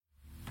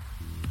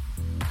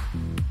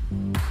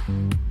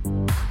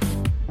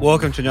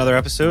Welcome to another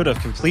episode of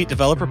Complete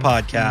Developer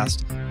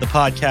Podcast, the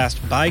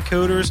podcast by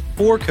coders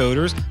for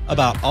coders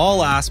about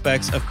all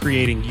aspects of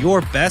creating your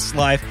best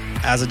life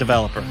as a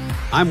developer.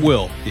 I'm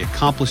Will, the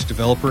accomplished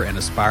developer and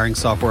aspiring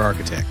software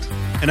architect.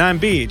 And I'm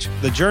Beej,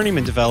 the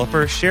journeyman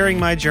developer sharing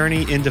my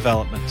journey in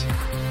development.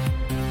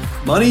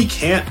 Money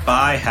can't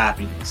buy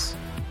happiness,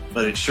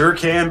 but it sure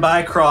can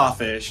buy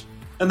crawfish,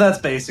 and that's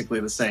basically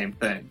the same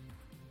thing.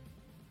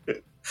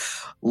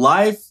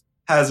 Life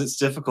has its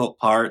difficult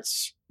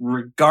parts,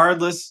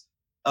 regardless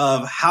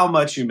of how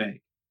much you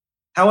make.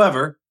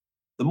 However,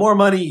 the more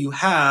money you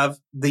have,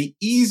 the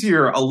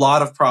easier a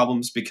lot of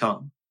problems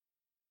become.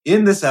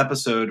 In this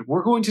episode,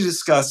 we're going to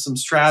discuss some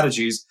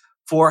strategies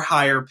for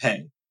higher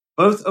pay,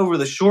 both over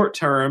the short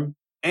term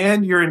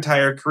and your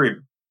entire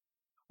career.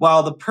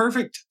 While the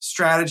perfect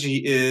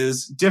strategy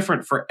is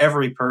different for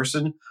every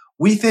person,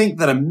 we think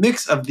that a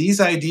mix of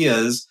these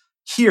ideas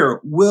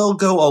here will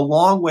go a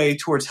long way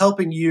towards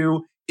helping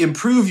you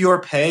improve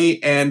your pay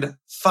and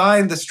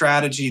find the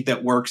strategy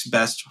that works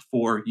best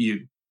for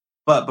you.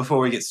 But before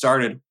we get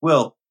started,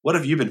 Will, what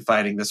have you been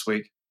fighting this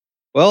week?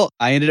 Well,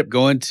 I ended up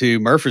going to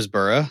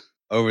Murfreesboro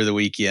over the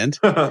weekend,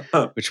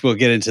 which we'll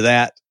get into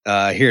that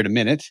here in a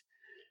minute.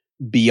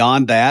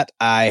 Beyond that,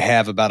 I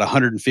have about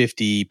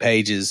 150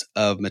 pages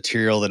of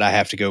material that I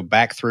have to go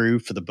back through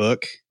for the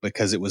book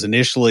because it was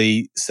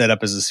initially set up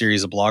as a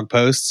series of blog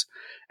posts.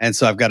 And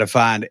so I've got to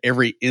find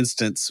every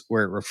instance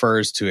where it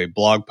refers to a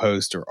blog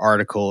post or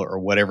article or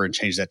whatever and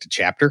change that to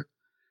chapter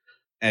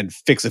and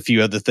fix a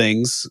few other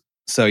things.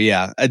 So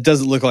yeah, it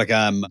doesn't look like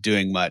I'm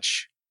doing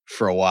much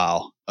for a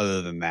while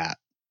other than that.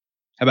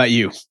 How about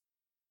you?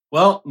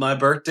 Well, my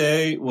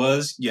birthday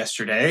was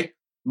yesterday,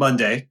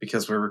 Monday,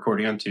 because we're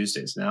recording on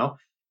Tuesdays now.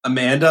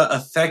 Amanda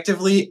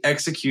effectively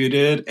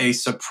executed a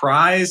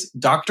surprise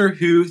Doctor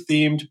Who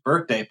themed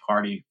birthday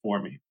party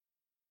for me.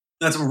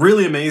 That's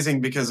really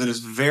amazing because it is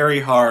very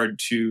hard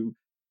to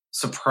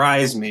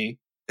surprise me,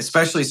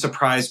 especially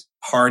surprise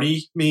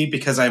party me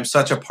because I'm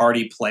such a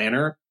party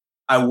planner.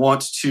 I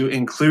want to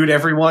include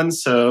everyone.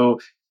 So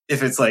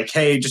if it's like,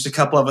 hey, just a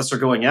couple of us are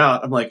going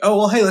out, I'm like, oh,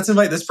 well, hey, let's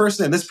invite this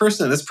person and this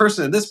person and this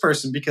person and this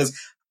person because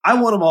I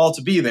want them all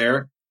to be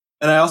there.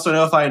 And I also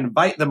know if I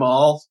invite them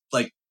all,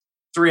 like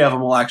 3 of them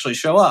will actually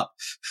show up.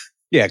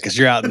 Yeah, because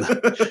you're out in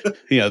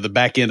the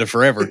back end of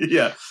forever.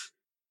 Yeah.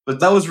 But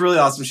that was really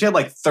awesome. She had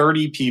like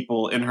 30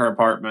 people in her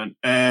apartment,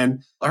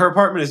 and her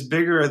apartment is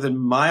bigger than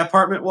my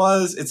apartment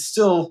was. It's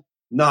still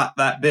not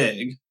that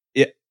big.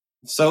 Yeah.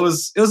 So it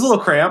was a little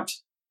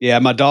cramped. Yeah,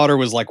 my daughter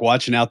was like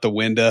watching out the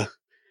window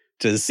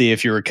to see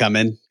if you were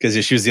coming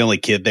because she was the only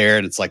kid there.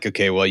 And it's like,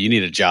 okay, well, you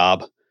need a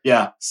job.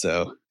 Yeah.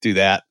 So do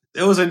that.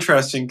 It was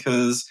interesting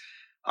because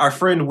our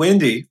friend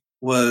Wendy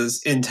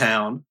was in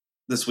town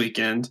this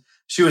weekend.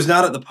 She was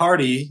not at the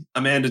party.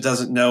 Amanda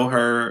doesn't know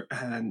her.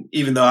 And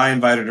even though I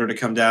invited her to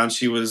come down,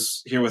 she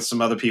was here with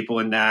some other people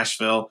in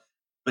Nashville.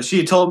 But she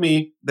had told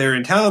me they're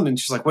in town and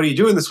she's like, what are you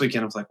doing this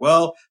weekend? I was like,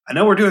 well, I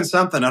know we're doing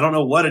something. I don't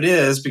know what it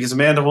is because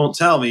Amanda won't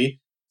tell me.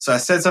 So I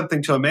said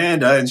something to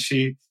Amanda and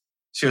she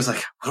was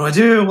like, what do I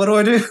do? What do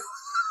I do?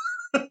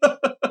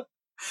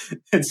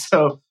 And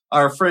so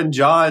our friend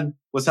John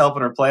was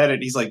helping her plan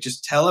it. He's like,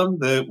 just tell him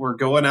that we're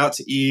going out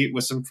to eat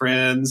with some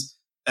friends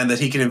and that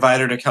he can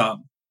invite her to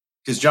come.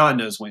 Because John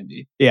knows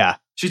Wendy. Yeah.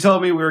 She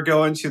told me we were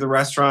going to the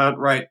restaurant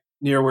right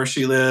near where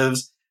she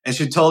lives. And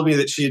she told me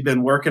that she had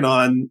been working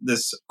on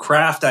this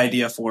craft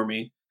idea for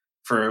me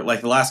for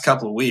like the last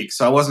couple of weeks.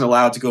 So I wasn't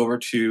allowed to go over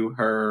to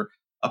her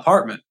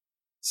apartment.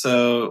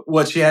 So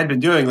what she had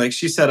been doing, like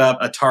she set up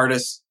a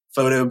TARDIS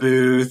photo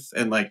booth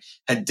and like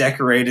had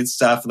decorated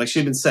stuff. And like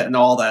she'd been setting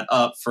all that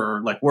up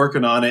for like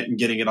working on it and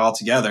getting it all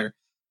together.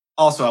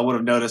 Also, I would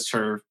have noticed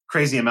her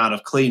crazy amount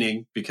of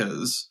cleaning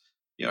because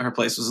her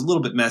place was a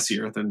little bit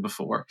messier than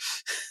before.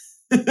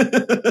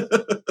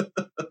 But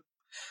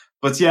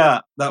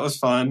yeah, that was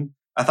fun.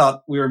 I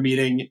thought we were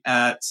meeting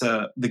at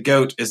The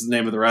Goat is the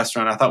name of the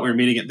restaurant. I thought we were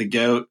meeting at The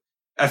Goat.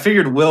 I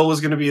figured Will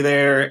was going to be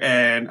there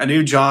and I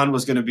knew John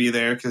was going to be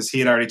there because he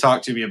had already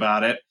talked to me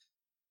about it.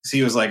 So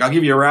he was like, I'll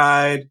give you a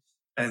ride.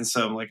 And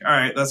so I'm like, all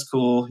right, that's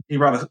cool. He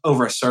brought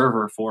over a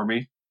server for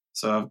me.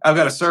 So I've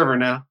got a server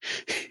now.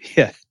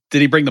 Yeah.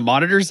 Did he bring the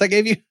monitors I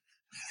gave you?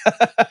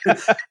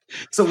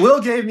 So Will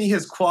gave me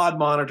his quad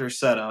monitor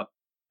setup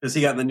because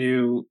he got the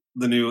new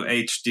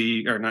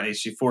HD or not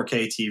HD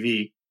 4K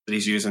TV that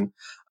he's using.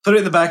 Put it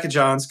in the back of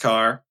John's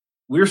car.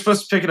 We were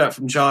supposed to pick it up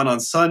from John on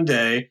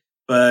Sunday,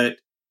 but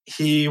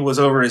he was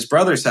over at his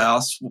brother's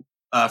house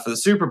for the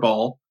Super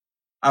Bowl.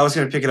 I was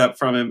going to pick it up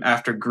from him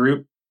after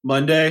group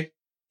Monday.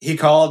 He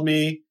called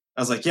me.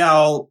 I was like,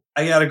 yeah,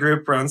 I got a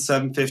group around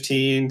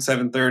 7:15,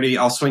 7:30.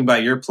 I'll swing by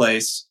your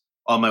place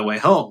on my way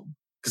home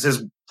because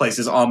his place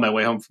is on my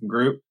way home from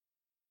group.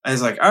 And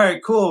he's like, all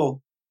right,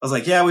 cool. I was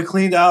like, yeah, we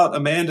cleaned out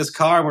Amanda's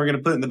car and we're going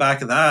to put it in the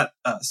back of that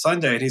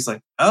Sunday. And he's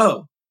like,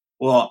 oh,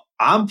 well,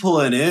 I'm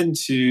pulling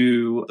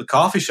into the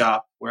coffee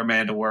shop where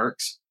Amanda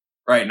works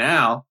right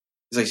now.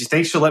 He's like, you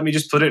think she'll let me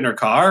just put it in her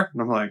car?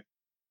 And I'm like,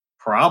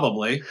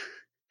 probably.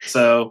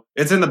 So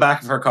it's in the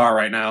back of her car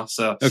right now.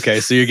 So okay,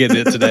 so you're getting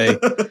it today.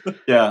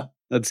 Yeah.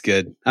 That's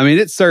good. I mean,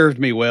 it served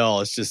me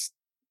well. It's just,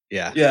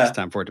 Yeah. It's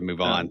time for it to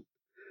move on.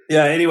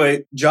 Yeah.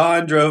 Anyway,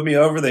 John drove me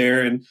over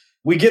there and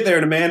we get there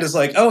and Amanda's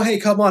like, oh, hey,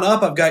 come on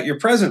up. I've got your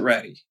present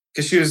ready.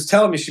 Because she was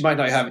telling me she might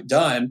not have it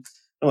done.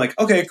 I'm like,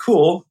 okay,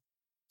 cool.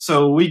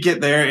 So we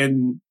get there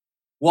and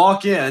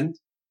walk in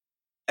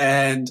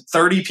and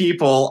 30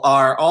 people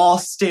are all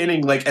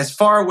standing like as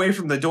far away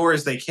from the door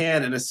as they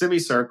can in a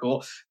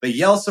semicircle. They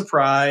yell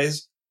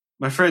surprise.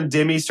 My friend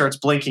Demi starts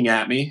blinking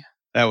at me.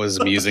 That was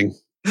amusing.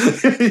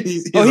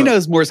 He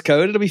knows Morse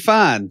code. It'll be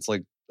fine. It's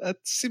like, that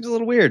seems a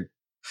little weird.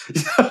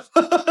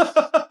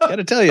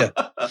 Gotta tell you.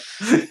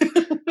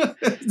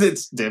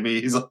 It's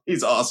Demi.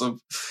 He's awesome.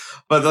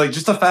 But like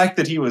just the fact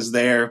that he was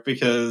there,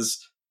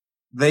 because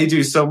they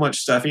do so much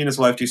stuff. He and his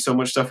wife do so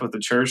much stuff with the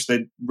church.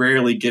 They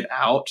rarely get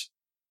out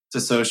to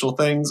social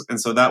things.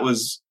 And so that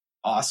was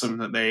awesome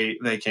that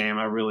they came.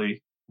 I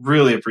really,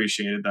 really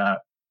appreciated that.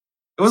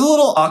 It was a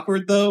little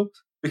awkward though,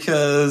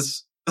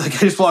 because like I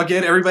just walk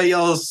in, everybody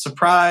yells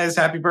surprise,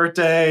 happy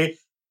birthday.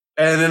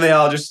 And then they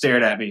all just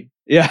stared at me.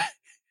 Yeah.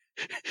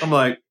 I'm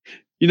like,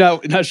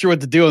 not sure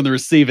what to do on the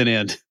receiving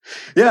end.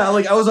 Yeah,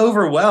 like I was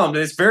overwhelmed.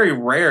 And it's very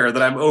rare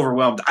that I'm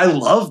overwhelmed. I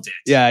loved it.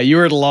 Yeah, you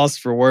were at a loss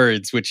for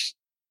words, which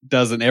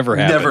doesn't ever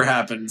happen. Never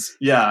happens.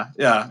 Yeah.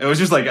 It was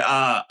just like,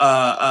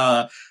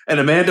 And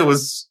Amanda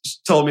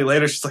told me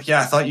later, she's like,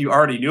 yeah, I thought you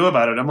already knew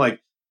about it. I'm like,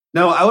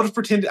 no, I would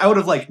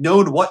have like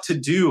known what to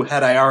do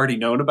had I already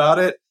known about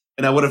it.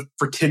 And I would have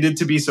pretended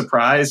to be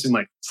surprised and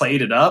like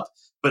played it up.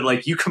 But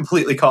like you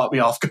completely caught me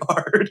off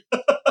guard.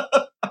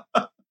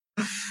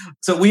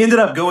 So we ended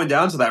up going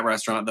down to that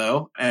restaurant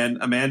though. And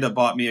Amanda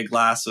bought me a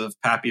glass of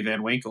Pappy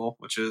Van Winkle,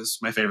 which is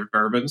my favorite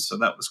bourbon. So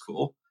that was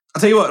cool.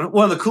 I'll tell you what,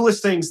 one of the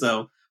coolest things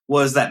though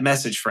was that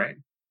message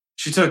frame.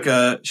 She took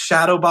a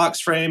shadow box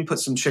frame, put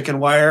some chicken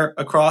wire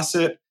across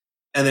it,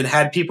 and then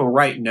had people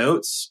write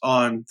notes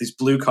on these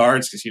blue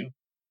cards because,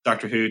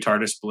 Doctor Who,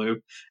 TARDIS blue.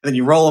 And then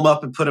you roll them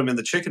up and put them in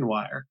the chicken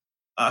wire.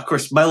 Of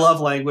course, my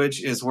love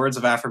language is words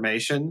of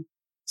affirmation.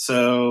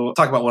 So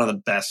talk about one of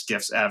the best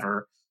gifts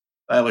ever.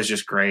 That was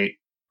just great.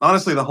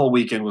 Honestly, the whole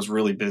weekend was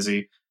really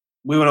busy.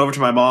 We went over to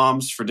my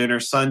mom's for dinner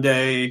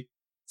Sunday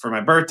for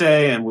my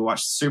birthday, and we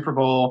watched the Super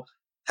Bowl.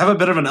 Have a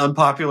bit of an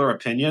unpopular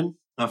opinion.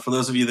 For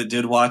those of you that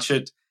did watch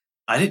it,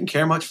 I didn't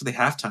care much for the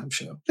halftime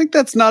show. I think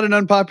that's not an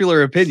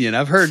unpopular opinion.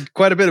 I've heard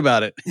quite a bit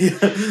about it.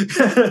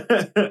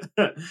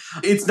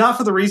 It's not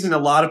for the reason a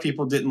lot of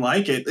people didn't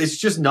like it. It's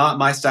just not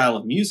my style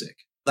of music.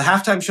 The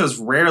halftime shows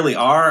rarely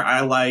are.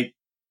 I like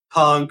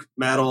punk,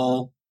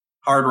 metal,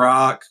 hard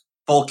rock,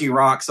 folky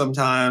rock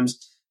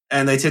sometimes.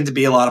 And they tend to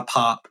be a lot of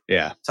pop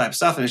type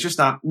stuff. And it's just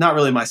not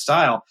really my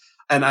style.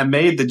 And I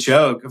made the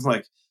joke of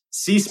like,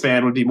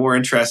 C-SPAN would be more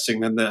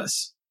interesting than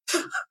this.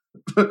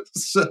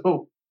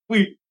 So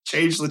we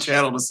changed the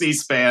channel to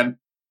C-SPAN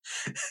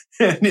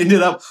and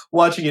ended up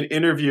watching an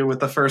interview with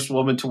the first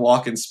woman to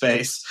walk in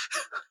space.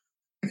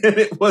 And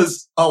it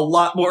was a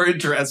lot more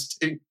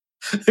interesting.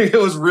 It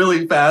was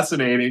really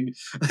fascinating.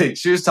 Like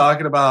she was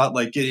talking about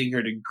like getting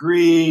her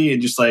degree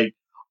and just like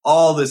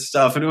all this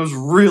stuff. And it was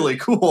really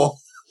cool.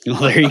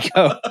 Well, there you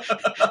go.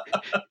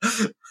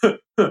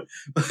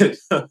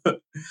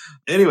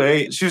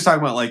 Anyway, she was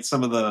talking about like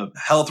some of the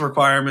health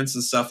requirements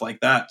and stuff like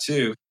that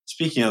too.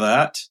 Speaking of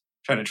that,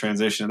 trying to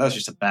transition. That was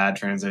just a bad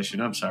transition.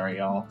 I'm sorry,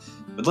 y'all.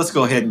 But let's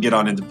go ahead and get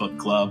on into book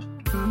club.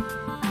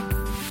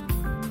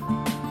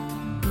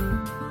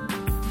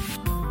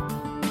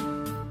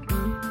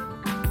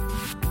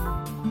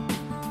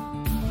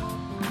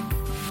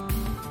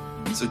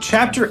 So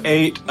chapter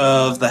 8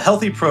 of The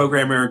Healthy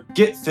Programmer,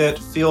 Get Fit,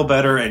 Feel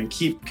Better, and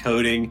Keep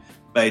Coding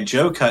by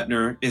Joe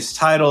Kuttner is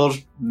titled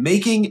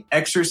Making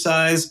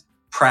Exercise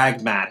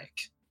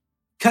Pragmatic.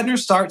 Kuttner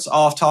starts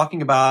off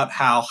talking about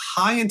how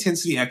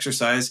high-intensity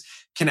exercise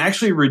can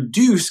actually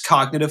reduce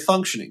cognitive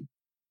functioning.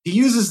 He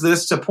uses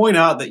this to point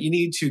out that you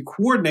need to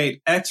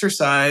coordinate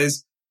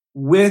exercise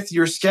with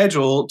your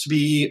schedule to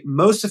be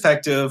most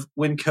effective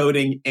when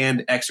coding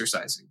and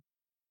exercising.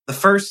 The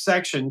first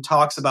section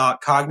talks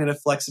about cognitive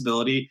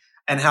flexibility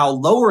and how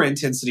lower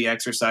intensity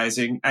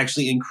exercising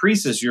actually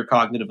increases your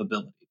cognitive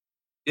ability.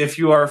 If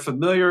you are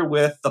familiar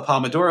with the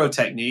Pomodoro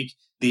technique,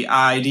 the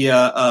idea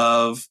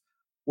of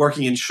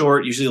working in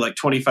short, usually like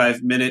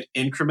 25-minute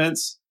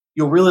increments,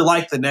 you'll really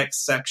like the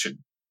next section.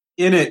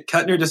 In it,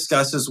 Kuttner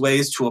discusses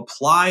ways to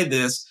apply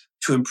this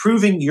to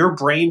improving your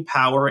brain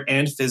power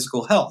and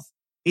physical health.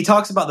 He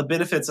talks about the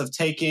benefits of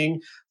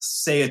taking,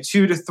 say, a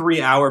 2 to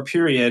 3 hour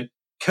period,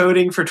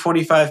 coding for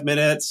 25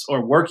 minutes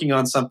or working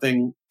on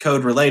something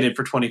code related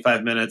for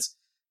 25 minutes,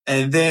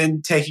 and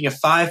then taking a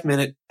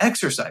 5-minute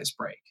exercise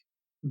break.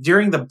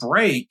 During the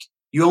break,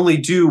 you only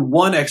do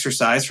one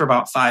exercise for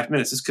about 5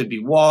 minutes. This could be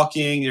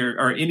walking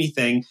or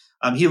anything.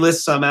 He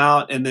lists some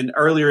out. And then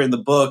earlier in the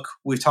book,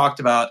 we talked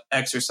about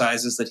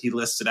exercises that he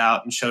listed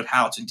out and showed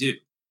how to do.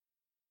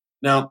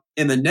 Now,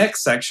 in the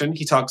next section,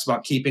 he talks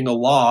about keeping a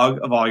log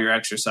of all your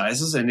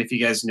exercises. And if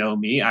you guys know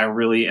me, I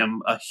really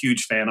am a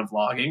huge fan of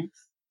logging.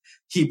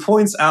 he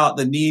points out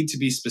the need to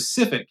be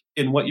specific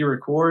in what you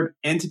record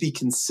and to be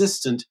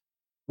consistent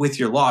with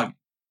your logging.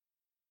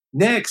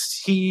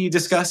 Next, he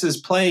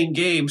discusses playing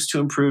games to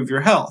improve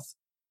your health.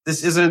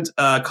 This isn't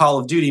a Call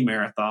of Duty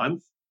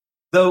marathon,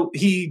 though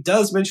he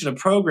does mention a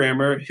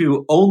programmer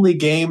who only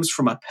games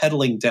from a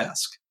pedaling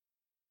desk.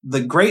 The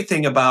great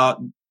thing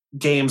about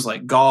games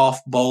like golf,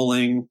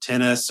 bowling,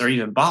 tennis, or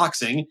even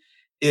boxing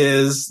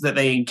is that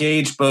they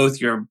engage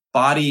both your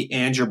body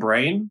and your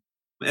brain.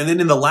 And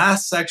then in the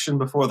last section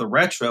before the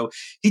retro,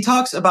 he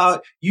talks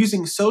about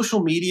using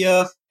social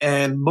media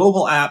and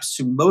mobile apps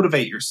to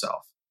motivate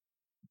yourself.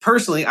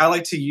 Personally, I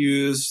like to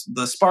use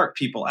the Spark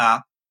People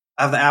app.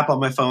 I have the app on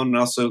my phone and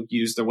also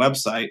use their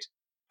website,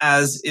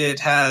 as it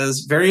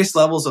has various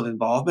levels of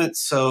involvement.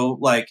 So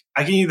like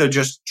I can either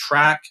just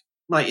track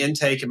my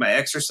intake and my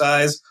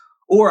exercise,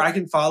 or I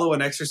can follow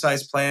an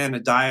exercise plan, a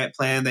diet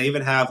plan. They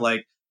even have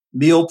like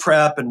meal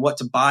prep and what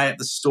to buy at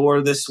the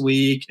store this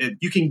week. And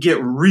you can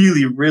get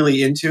really,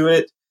 really into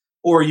it.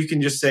 Or you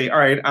can just say, all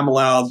right, I'm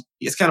allowed.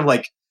 It's kind of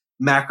like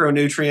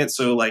macronutrients.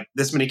 So like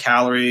this many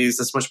calories,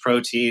 this much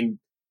protein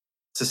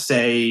to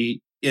stay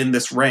in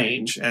this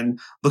range. And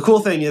the cool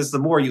thing is the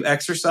more you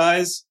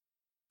exercise,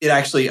 it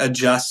actually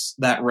adjusts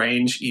that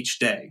range each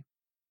day.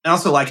 I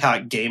also like how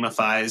it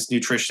gamifies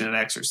nutrition and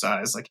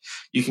exercise. Like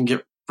you can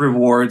get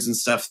rewards and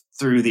stuff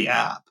through the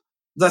app.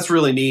 That's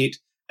really neat.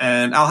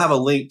 And I'll have a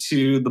link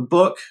to the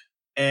book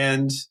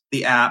and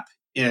the app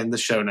in the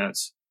show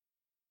notes.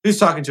 Who's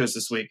talking to us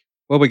this week?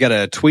 Well, we got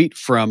a tweet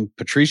from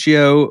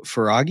Patricio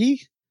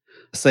Faraghi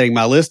saying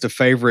my list of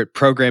favorite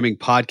programming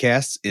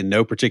podcasts in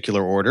no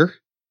particular order: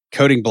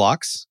 Coding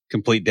Blocks,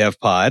 Complete Dev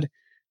Pod,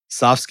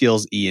 Soft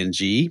Skills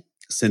ENG,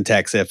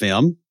 Syntax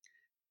FM,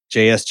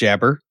 JS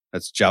Jabber,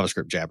 that's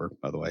JavaScript Jabber,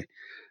 by the way,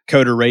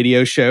 Coder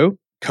Radio Show,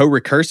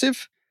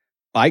 Co-Recursive,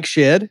 Bike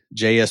Shed,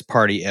 JS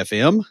Party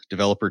FM,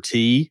 Developer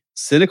T,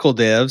 Cynical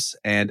Devs,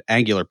 and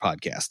Angular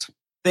Podcast.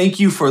 Thank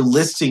you for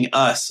listing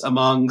us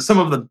among some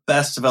of the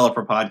best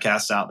developer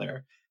podcasts out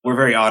there. We're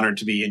very honored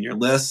to be in your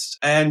list.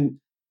 And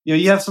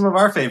you have some of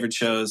our favorite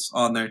shows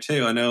on there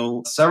too. I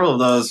know several of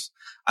those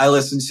I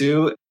listen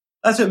to.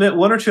 I have to admit,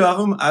 one or two of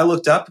them I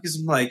looked up because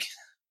I'm like,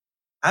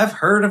 I've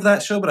heard of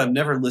that show, but I've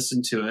never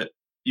listened to it.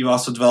 You've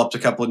also developed a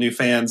couple of new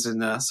fans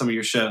in some of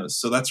your shows.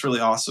 So that's really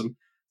awesome.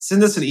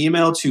 Send us an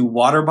email to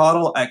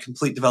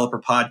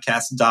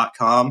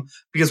waterbottle@completedeveloperpodcast.com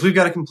because we've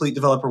got a Complete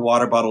Developer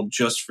water bottle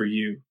just for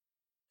you.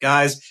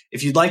 Guys,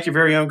 if you'd like your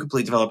very own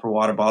Complete Developer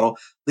water bottle,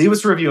 leave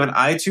us a review on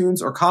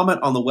iTunes or comment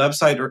on the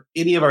website or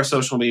any of our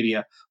social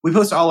media. We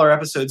post all our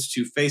episodes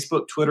to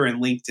Facebook, Twitter,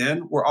 and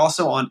LinkedIn. We're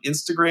also on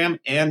Instagram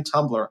and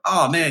Tumblr.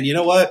 Oh, man, you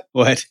know what?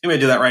 What? I'm going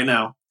to do that right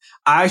now.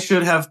 I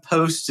should have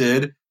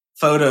posted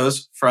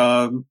photos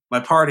from my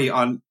party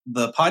on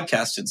the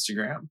podcast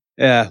Instagram.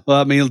 Yeah, well,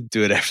 I mean, I'll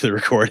do it after the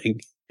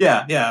recording.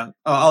 Yeah.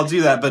 I'll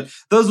do that. But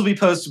those will be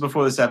posted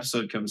before this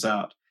episode comes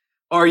out.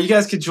 Or you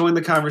guys could join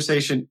the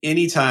conversation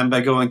anytime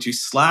by going to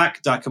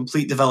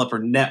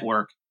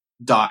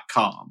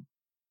slack.completedevelopernetwork.com.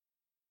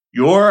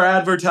 Your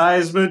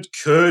advertisement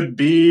could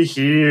be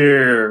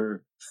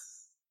here.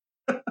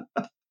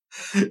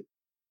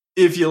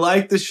 If you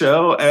like the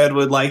show and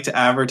would like to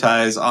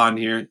advertise on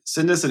here,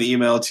 send us an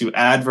email to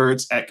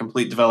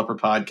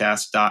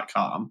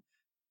adverts@completedeveloperpodcast.com.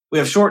 We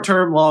have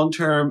short-term,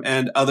 long-term,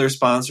 and other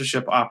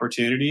sponsorship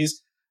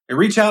opportunities. And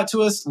reach out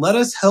to us. Let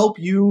us help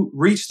you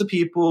reach the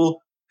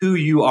people who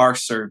you are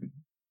serving.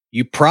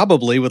 You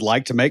probably would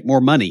like to make more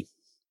money.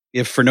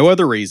 If for no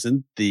other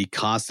reason, the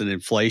constant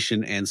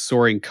inflation and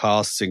soaring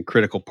costs in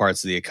critical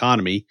parts of the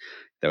economy,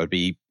 that would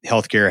be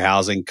healthcare,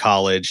 housing,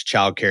 college,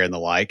 childcare, and the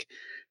like,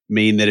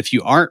 mean that if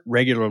you aren't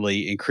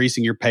regularly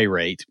increasing your pay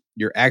rate,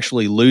 you're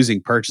actually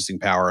losing purchasing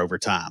power over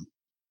time.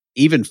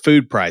 Even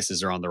food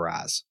prices are on the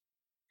rise.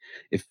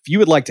 If you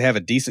would like to have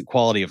a decent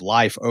quality of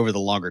life over the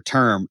longer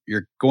term,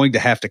 you're going to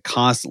have to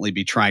constantly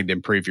be trying to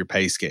improve your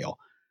pay scale.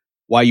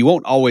 While you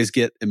won't always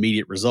get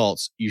immediate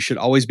results, you should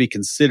always be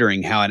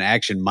considering how an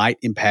action might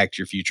impact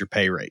your future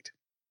pay rate.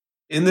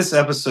 In this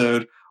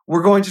episode,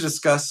 we're going to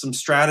discuss some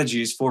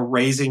strategies for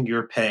raising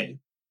your pay.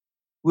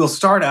 We'll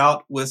start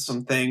out with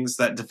some things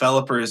that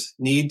developers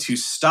need to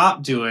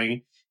stop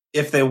doing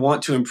if they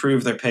want to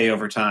improve their pay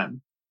over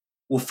time.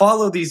 We'll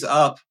follow these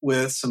up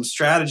with some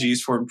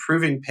strategies for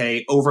improving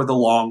pay over the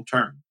long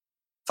term.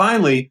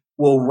 Finally,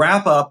 we'll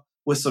wrap up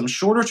with some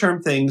shorter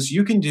term things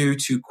you can do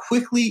to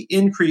quickly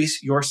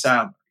increase your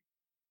salary.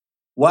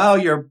 While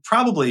you're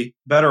probably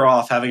better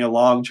off having a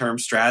long-term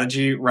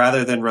strategy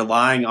rather than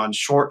relying on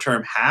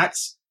short-term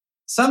hacks,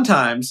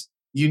 sometimes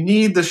you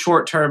need the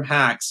short-term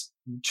hacks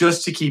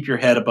just to keep your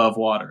head above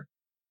water.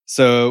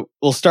 So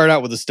we'll start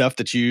out with the stuff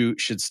that you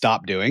should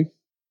stop doing.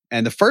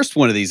 And the first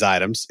one of these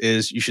items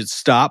is you should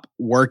stop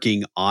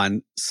working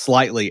on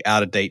slightly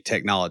out-of-date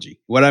technology.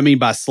 What I mean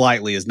by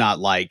slightly is not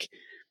like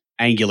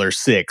Angular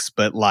 6,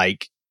 but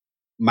like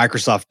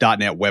Microsoft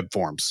 .NET Web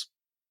Forms,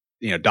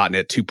 .NET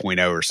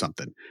 2.0 or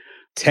something.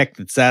 Tech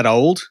that's that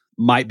old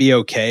might be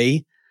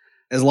okay,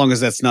 as long as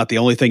that's not the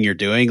only thing you're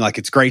doing. Like,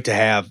 it's great to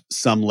have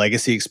some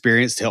legacy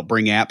experience to help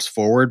bring apps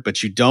forward,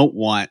 but you don't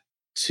want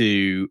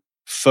to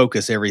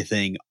focus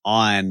everything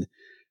on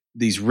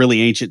these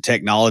really ancient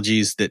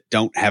technologies that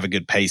don't have a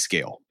good pay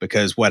scale,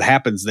 because what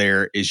happens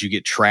there is you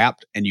get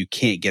trapped and you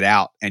can't get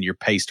out, and your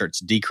pay starts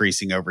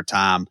decreasing over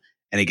time,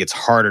 and it gets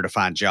harder to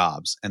find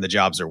jobs, and the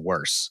jobs are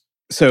worse.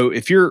 So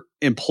if your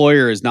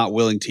employer is not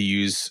willing to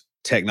use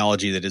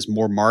technology that is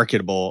more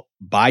marketable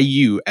by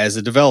you as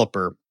a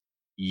developer,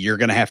 you're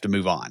going to have to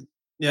move on.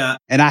 Yeah.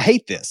 And I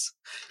hate this.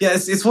 Yeah,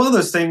 it's one of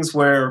those things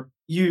where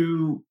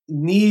you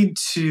need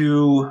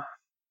to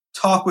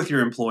talk with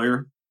your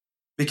employer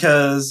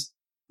because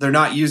they're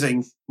not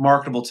using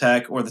marketable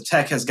tech, or the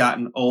tech has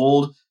gotten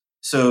old,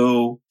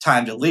 so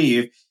time to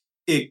leave.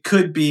 It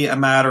could be a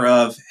matter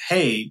of,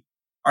 hey,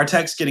 our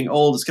tech's getting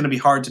old, it's going to be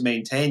hard to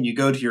maintain. You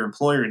go to your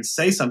employer and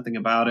say something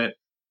about it,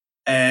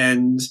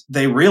 and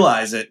they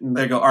realize it, and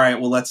they go, all right,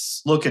 well,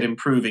 let's look at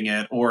improving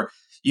it. Or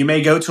you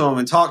may go to them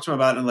and talk to them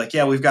about it, and like,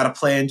 yeah, we've got a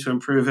plan to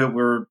improve it.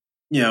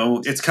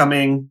 It's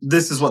coming.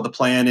 This is what the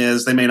plan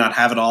is. They may not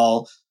have it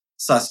all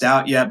sussed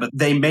out yet, but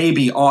they may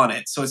be on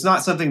it. So it's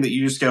not something that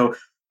you just go,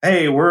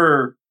 hey,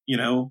 we're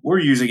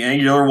using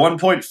Angular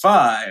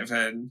 1.5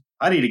 and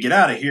I need to get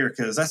out of here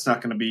because that's not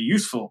going to be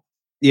useful.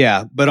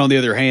 Yeah. But on the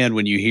other hand,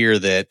 when you hear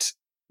that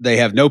they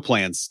have no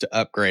plans to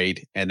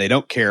upgrade and they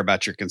don't care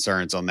about your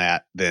concerns on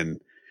that, then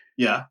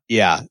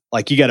yeah,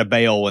 like you got to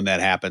bail when that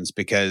happens,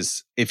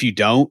 because if you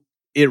don't,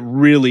 it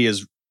really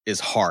is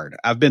hard.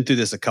 I've been through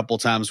this a couple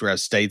of times where I've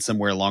stayed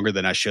somewhere longer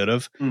than I should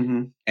have.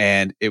 Mm-hmm.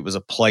 And it was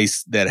a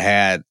place that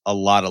had a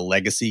lot of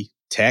legacy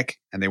tech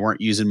and they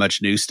weren't using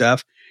much new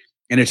stuff.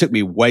 And it took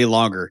me way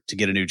longer to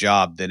get a new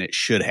job than it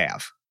should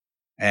have.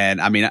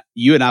 And I mean,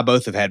 you and I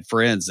both have had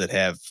friends that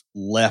have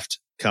left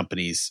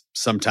companies,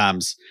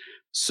 sometimes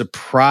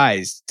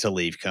surprised to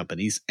leave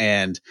companies.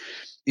 And,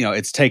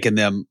 it's taken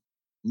them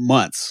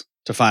months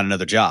to find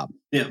another job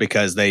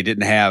because they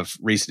didn't have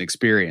recent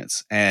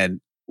experience.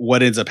 And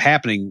what ends up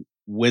happening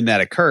when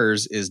that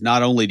occurs is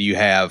not only do you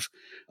have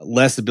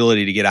less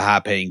ability to get a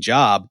high paying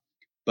job,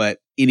 but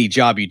any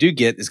job you do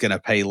get is going to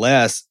pay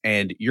less,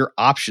 and your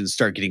options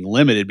start getting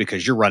limited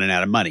because you're running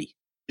out of money.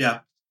 Yeah.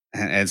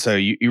 And so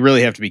you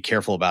really have to be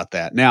careful about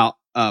that. Now,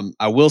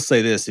 I will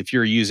say this, if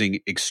you're using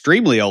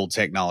extremely old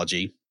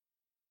technology,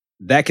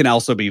 that can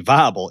also be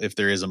viable if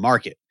there is a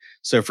market.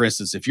 So for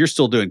instance, if you're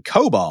still doing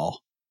COBOL,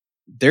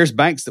 there's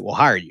banks that will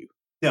hire you.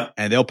 Yeah.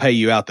 And they'll pay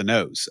you out the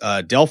nose.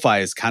 Delphi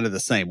is kind of the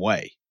same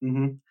way.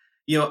 Mm-hmm.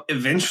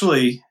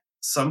 Eventually,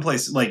 some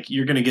places, like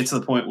you're going to get to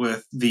the point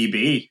with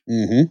VB,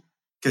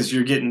 because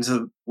you're getting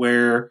to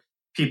where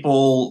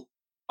people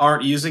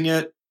aren't using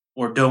it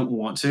or don't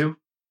want to.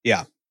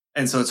 Yeah.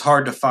 And so it's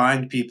hard to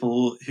find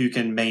people who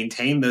can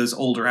maintain those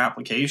older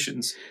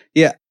applications.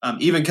 Yeah.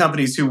 Even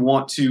companies who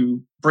want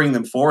to bring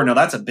them forward. Now,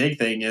 that's a big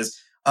thing is,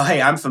 oh,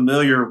 hey, I'm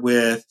familiar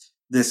with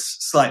this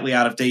slightly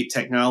out of date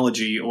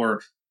technology,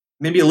 or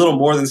maybe a little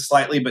more than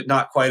slightly, but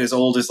not quite as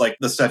old as like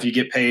the stuff you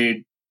get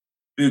paid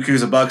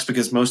bukus of bucks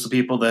because most of the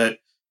people that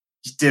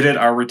did it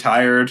are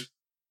retired.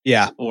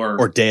 Yeah.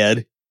 Or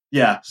dead.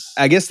 Yeah.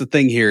 I guess the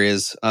thing here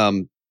is a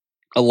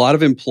lot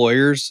of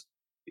employers,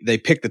 they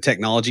pick the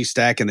technology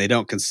stack and they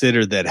don't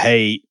consider that,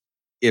 hey,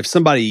 if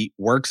somebody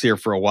works here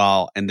for a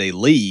while and they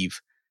leave,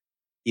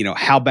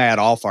 how bad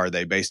off are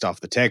they based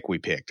off the tech we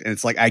picked? And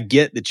it's like, I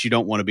get that you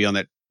don't want to be on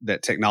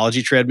that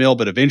technology treadmill,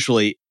 but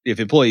eventually if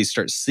employees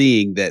start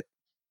seeing that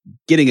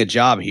getting a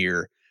job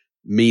here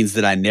means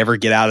that I never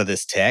get out of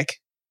this tech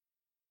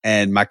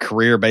and my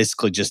career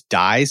basically just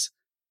dies,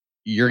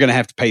 you're going to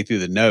have to pay through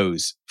the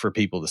nose for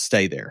people to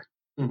stay there.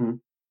 Mm-hmm.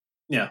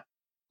 Yeah,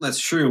 that's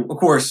true. Of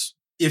course,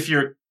 if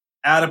you're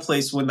at a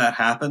place when that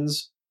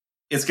happens,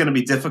 it's going to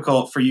be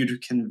difficult for you to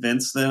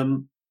convince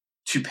them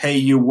to pay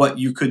you what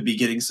you could be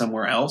getting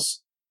somewhere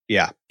else.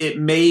 Yeah. It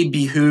may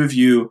behoove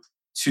you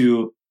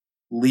to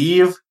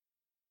leave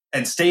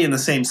and stay in the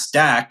same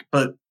stack,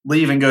 but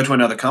leave and go to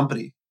another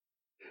company.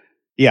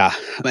 Yeah.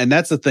 And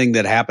that's the thing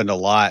that happened a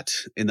lot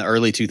in the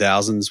early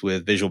 2000s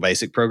with Visual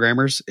Basic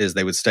programmers is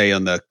they would stay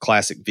on the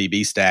classic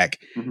VB stack,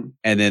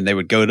 and then they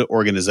would go to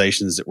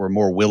organizations that were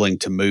more willing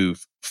to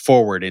move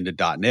forward into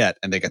 .NET,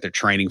 and they got their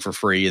training for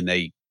free, and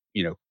they,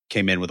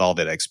 came in with all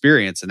that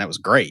experience, and that was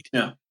great.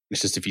 Yeah. It's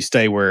just if you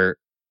stay where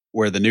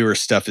the newer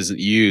stuff isn't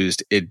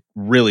used, it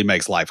really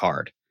makes life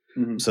hard.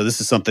 Mm-hmm. So this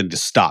is something to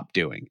stop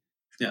doing.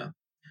 Yeah.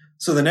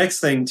 So the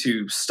next thing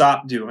to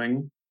stop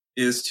doing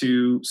is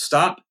to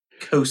stop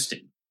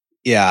coasting.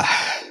 Yeah.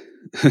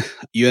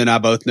 You and I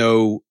both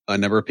know a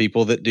number of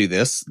people that do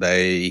this.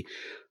 They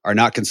are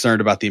not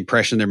concerned about the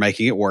impression they're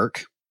making at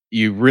work.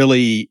 You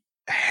really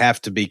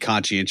have to be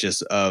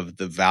conscientious of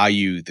the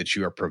value that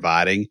you are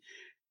providing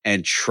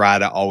and try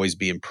to always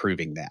be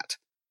improving that.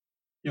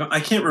 I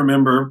can't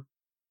remember.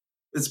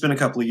 It's been a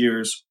couple of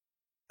years.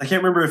 I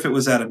can't remember if it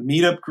was at a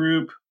meetup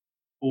group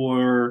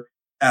or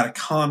at a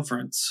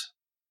conference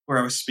where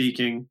I was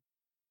speaking,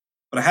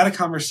 but I had a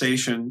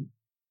conversation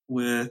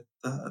with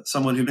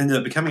someone who ended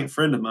up becoming a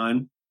friend of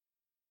mine.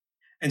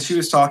 And she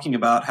was talking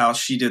about how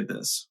she did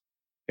this.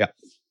 Yeah.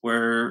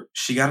 Where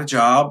she got a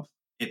job.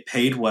 It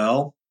paid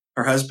well.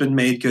 Her husband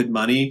made good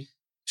money.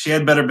 She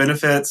had better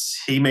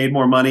benefits. He made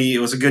more money. It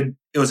was a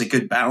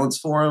good balance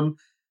for him.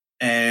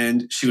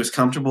 And she was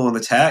comfortable in the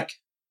tech.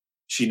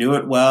 She knew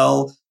it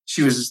well.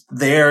 She was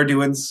there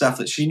doing stuff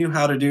that she knew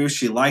how to do.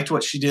 She liked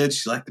what she did.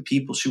 She liked the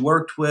people she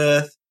worked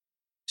with.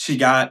 She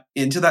got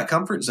into that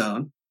comfort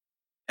zone.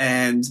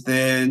 And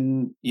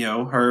then,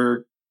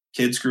 her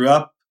kids grew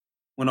up,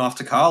 went off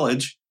to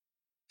college,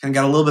 kind of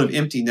got a little bit of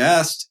empty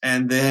nest.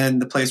 And then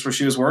the place where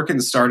she was working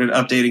started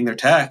updating their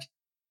tech.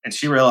 And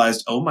she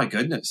realized, oh my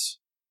goodness,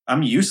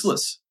 I'm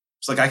useless.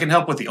 It's like, I can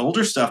help with the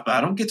older stuff, but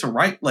I don't get to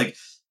write. Like,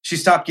 she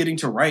stopped getting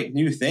to write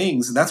new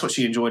things. And that's what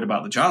she enjoyed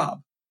about the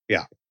job.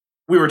 Yeah.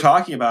 We were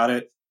talking about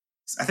it.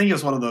 I think it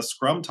was one of those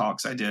Scrum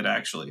talks I did,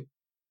 actually,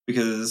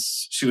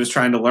 because she was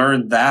trying to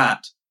learn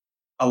that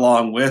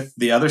along with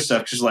the other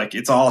stuff. She's like,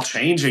 it's all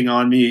changing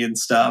on me and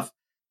stuff.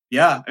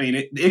 Yeah. I mean,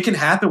 it can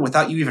happen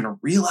without you even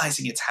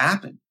realizing it's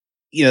happened.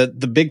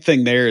 The big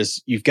thing there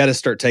is you've got to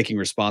start taking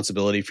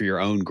responsibility for your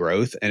own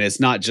growth. And it's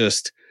not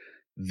just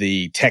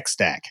the tech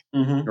stack,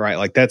 right?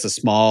 Like, that's a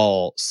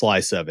small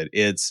slice of it.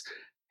 It's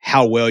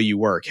how well you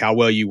work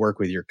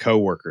with your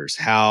coworkers,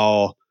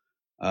 how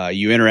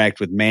you interact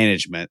with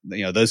management,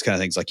 those kind of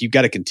things. Like, you've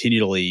got to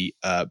continually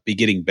be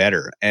getting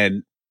better.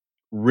 And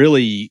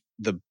really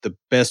the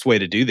best way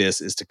to do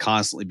this is to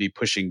constantly be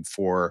pushing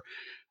for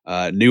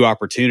new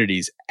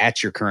opportunities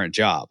at your current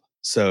job.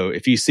 So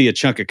if you see a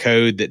chunk of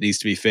code that needs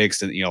to be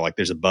fixed and, like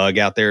there's a bug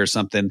out there or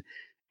something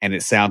and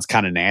it sounds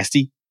kind of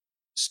nasty,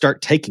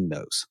 start taking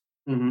those.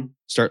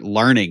 Start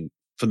learning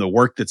from the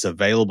work that's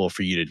available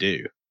for you to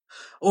do.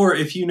 Or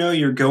if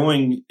you're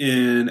going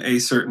in a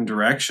certain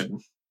direction,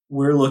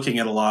 we're looking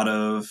at a lot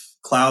of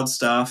cloud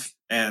stuff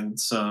and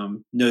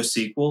some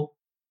NoSQL.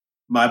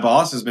 My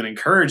boss has been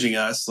encouraging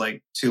us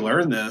to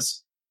learn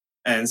this.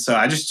 And so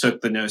I just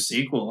took the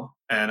NoSQL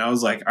and I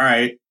was like, all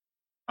right,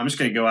 I'm just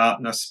going to go out,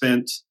 and I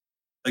spent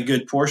a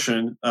good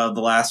portion of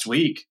the last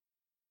week,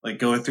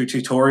 going through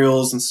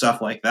tutorials and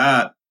stuff like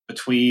that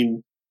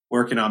between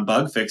working on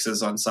bug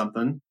fixes on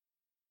something.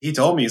 He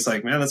told me, he's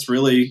like, man, it's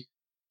really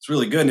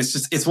good. And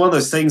it's one of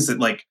those things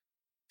that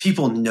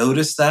people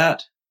notice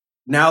that.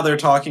 Now they're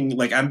talking,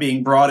 I'm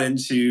being brought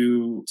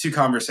into two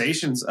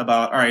conversations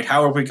about, all right,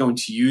 how are we going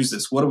to use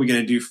this? What are we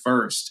going to do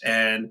first?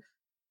 And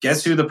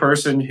guess who the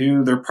person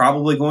who they're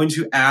probably going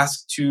to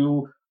ask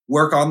to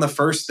work on the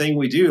first thing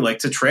we do,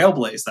 to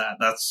trailblaze that?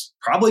 That's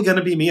probably going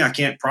to be me. I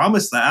can't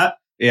promise that.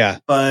 Yeah.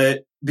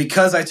 But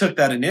because I took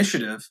that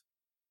initiative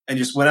and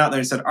just went out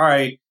there and said, all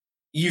right,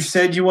 you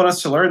said you want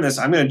us to learn this.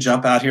 I'm going to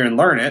jump out here and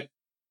learn it.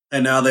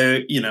 And now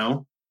they're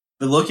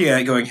looking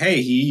at it going,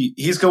 hey,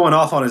 he's going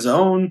off on his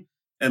own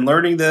and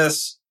learning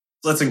this.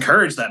 Let's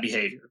encourage that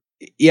behavior.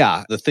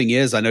 Yeah. The thing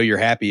is, I know you're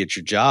happy at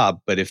your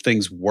job, but if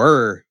things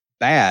were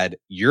bad,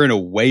 you're in a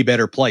way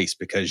better place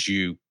because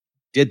you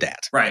did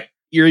that. Right.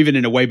 You're even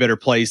in a way better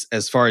place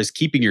as far as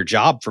keeping your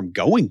job from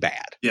going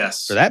bad.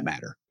 Yes. For that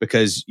matter,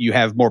 because you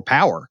have more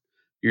power.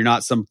 You're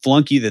not some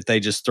flunky that they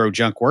just throw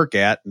junk work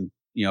at and,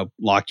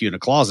 lock you in a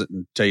closet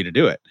and tell you to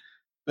do it.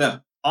 Yeah.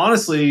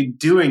 Honestly,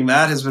 doing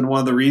that has been one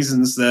of the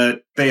reasons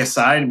that they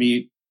assigned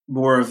me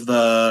more of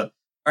the,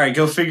 all right,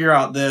 go figure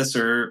out this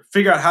or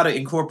figure out how to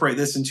incorporate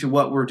this into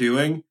what we're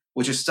doing,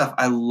 which is stuff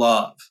I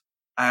love.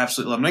 I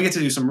absolutely love. And I get to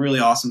do some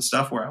really awesome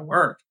stuff where I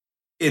work.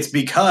 It's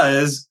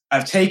because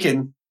I've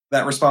taken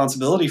that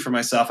responsibility for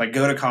myself. I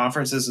go to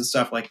conferences and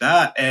stuff like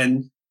that,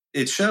 and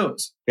it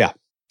shows. Yeah.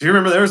 Do you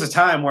remember there was a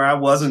time where I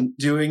wasn't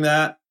doing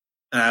that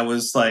and I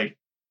was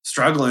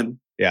struggling?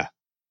 Yeah.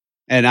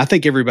 And I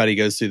think everybody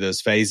goes through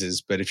those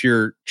phases, but if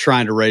you're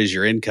trying to raise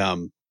your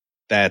income,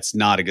 that's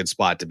not a good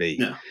spot to be.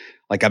 No.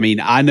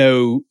 I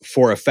know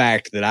for a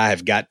fact that I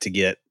have got to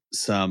get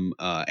some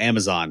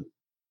Amazon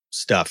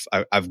stuff.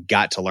 I've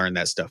got to learn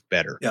that stuff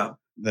better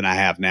than I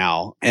have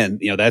now.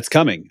 And, that's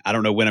coming. I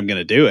don't know when I'm going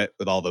to do it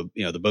with all the,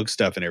 the book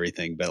stuff and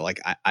everything, but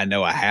I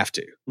know I have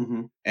to.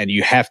 And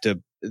you have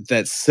to,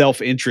 that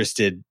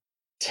self-interested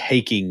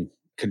taking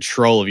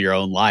control of your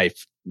own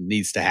life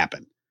needs to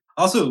happen.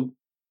 Also,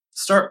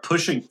 start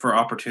pushing for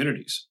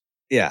opportunities.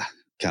 Yeah,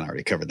 kind of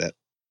already covered that.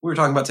 We were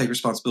talking about take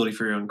responsibility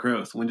for your own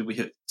growth. When did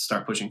we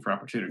start pushing for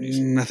opportunities?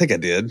 I think I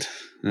did.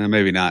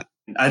 Maybe not.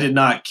 I did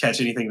not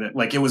catch anything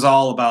that, it was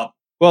all about.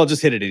 Well,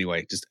 just hit it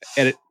anyway. Just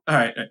edit. All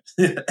right.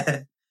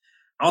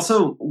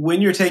 Also,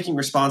 when you're taking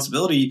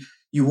responsibility,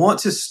 you want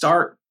to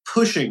start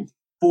pushing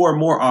for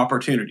more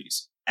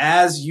opportunities.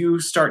 As you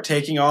start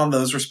taking on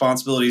those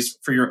responsibilities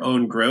for your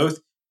own growth,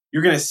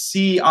 you're going to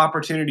see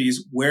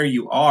opportunities where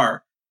you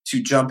are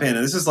to jump in.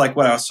 And this is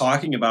what I was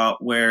talking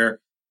about, where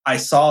I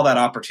saw that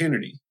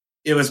opportunity.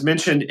 It was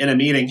mentioned in a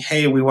meeting,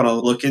 hey, we want to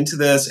look into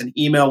this. An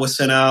email was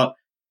sent out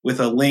with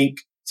a link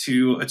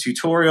to a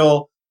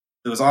tutorial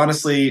that was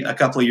honestly a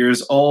couple of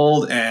years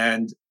old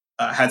and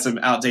had some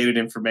outdated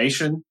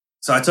information.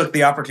 So I took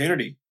the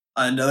opportunity.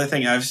 Another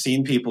thing I've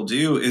seen people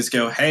do is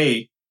go,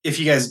 hey, if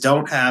you guys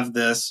don't have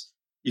this,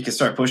 you can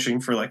start pushing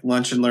for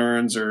lunch and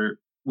learns, or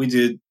we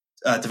did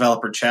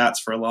developer chats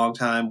for a long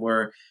time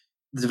where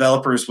the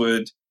developers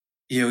would,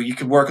 you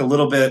could work a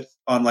little bit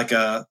on like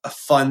a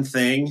fun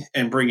thing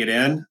and bring it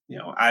in.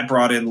 I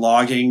brought in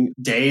logging.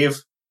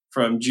 Dave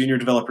from Junior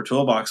Developer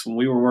Toolbox, when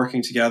we were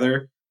working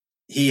together,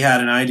 he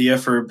had an idea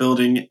for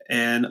building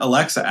an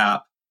Alexa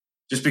app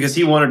just because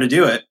he wanted to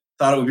do it.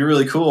 Thought it would be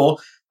really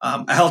cool.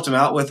 I helped him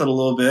out with it a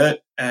little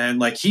bit, and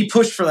like he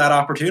pushed for that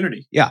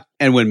opportunity. Yeah.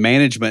 And when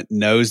management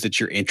knows that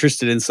you're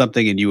interested in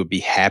something and you would be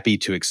happy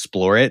to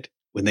explore it,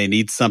 when they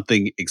need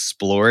something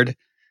explored,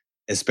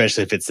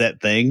 especially if it's that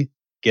thing,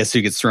 guess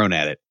who gets thrown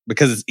at it?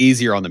 Because it's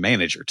easier on the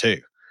manager too.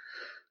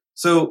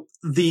 So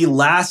the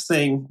last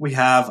thing we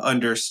have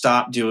under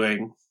stop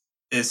doing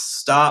is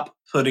stop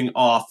putting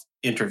off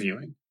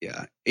interviewing.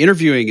 Yeah.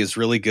 Interviewing is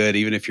really good,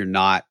 even if you're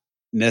not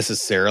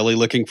necessarily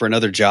looking for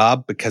another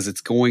job, because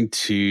it's going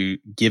to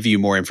give you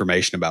more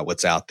information about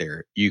what's out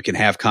there. You can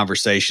have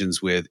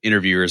conversations with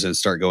interviewers and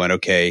start going,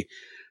 okay,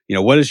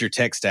 what does your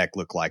tech stack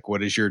look like?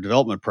 What does your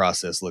development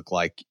process look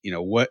like?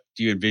 What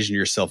do you envision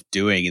yourself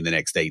doing in the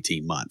next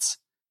 18 months?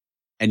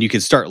 And you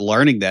can start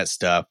learning that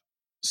stuff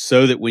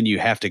so that when you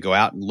have to go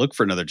out and look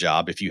for another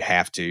job, if you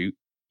have to,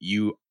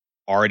 you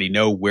already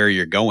know where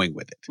you're going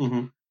with it.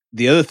 Mm-hmm.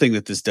 The other thing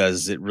that this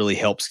does is it really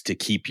helps to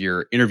keep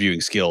your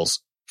interviewing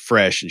skills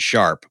fresh and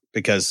sharp,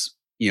 because,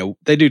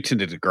 they do tend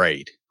to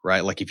degrade,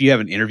 right? Like if you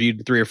haven't interviewed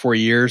in 3 or 4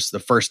 years, the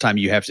first time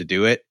you have to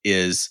do it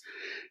is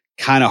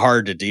kind of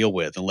hard to deal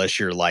with unless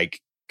you're like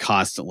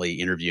constantly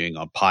interviewing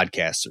on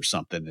podcasts or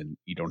something and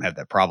you don't have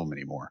that problem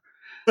anymore.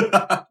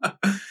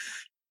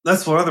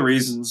 That's one of the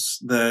reasons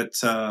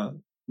that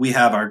we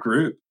have our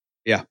group.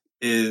 Yeah.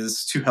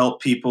 Is to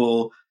help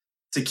people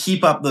to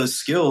keep up those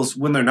skills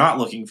when they're not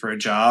looking for a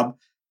job.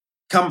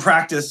 Come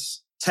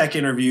practice tech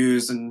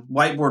interviews and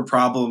whiteboard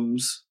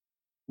problems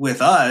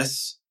with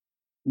us,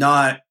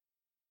 not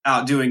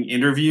out doing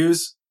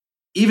interviews.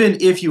 Even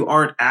if you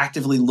aren't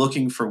actively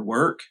looking for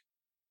work,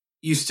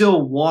 you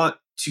still want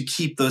to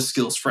keep those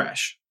skills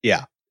fresh.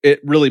 Yeah.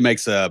 It really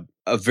makes a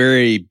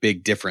very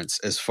big difference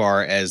as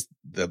far as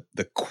the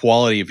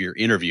quality of your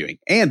interviewing.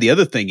 And the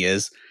other thing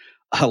is,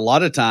 a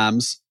lot of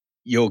times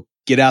you'll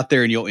get out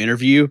there and you'll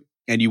interview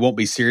and you won't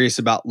be serious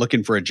about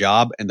looking for a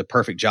job, and the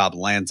perfect job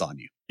lands on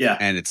you. Yeah.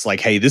 And it's like,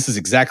 hey, this is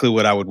exactly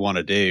what I would want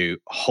to do.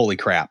 Holy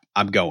crap,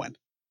 I'm going.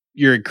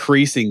 You're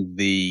increasing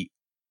the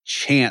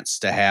chance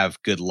to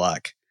have good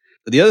luck.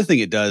 The other thing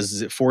it does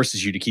is it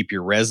forces you to keep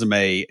your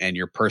resume and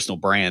your personal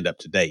brand up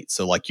to date.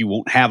 So like you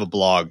won't have a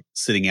blog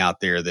sitting out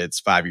there that's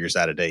 5 years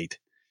out of date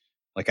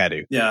like I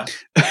do. Yeah.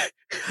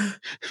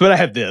 But I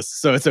have this,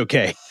 so it's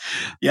okay.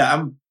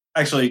 Yeah,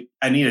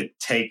 I need to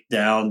take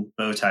down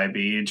Bowtie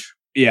Beach.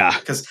 Yeah.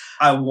 Because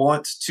I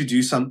want to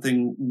do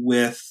something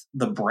with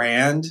the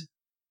brand,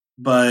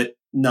 but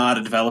not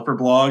a developer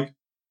blog.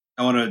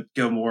 I want to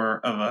go more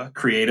of a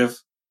creative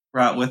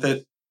route with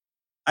it.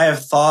 I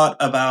have thought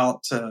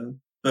about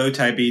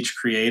Bowtie Beach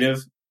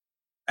Creative,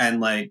 and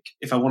like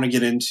if I want to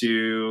get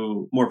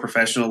into more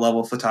professional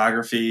level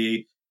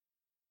photography,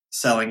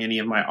 selling any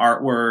of my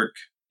artwork.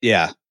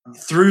 Yeah.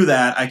 Through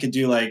that, I could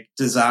do like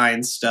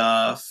design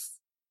stuff,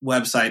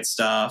 website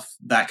stuff,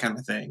 that kind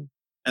of thing.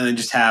 And then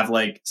just have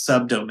like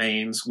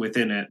subdomains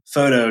within it.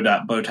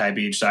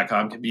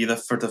 Photo.bowtiebeach.com could be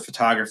for the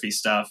photography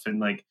stuff.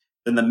 And like,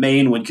 then the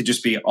main one could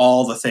just be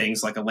all the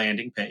things like a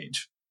landing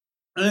page.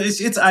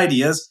 It's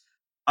ideas.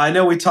 I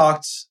know we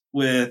talked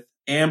with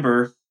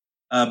Amber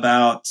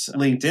about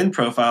LinkedIn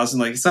profiles,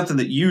 and like something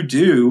that you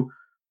do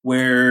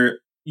where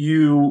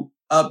you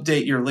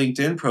update your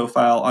LinkedIn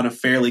profile on a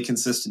fairly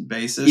consistent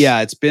basis.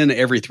 Yeah, it's been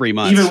every 3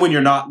 months. Even when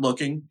you're not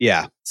looking.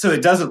 Yeah. So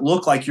it doesn't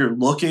look like you're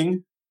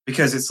looking,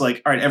 because it's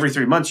like, all right, every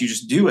 3 months you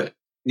just do it.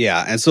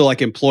 Yeah. And so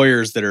like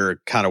employers that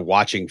are kind of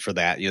watching for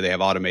that, they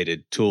have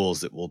automated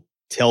tools that will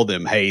tell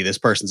them, hey, this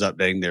person's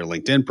updating their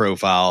LinkedIn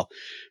profile.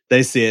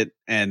 They see it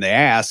and they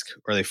ask,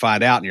 or they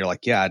find out, and you're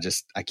like, yeah,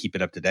 I keep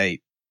it up to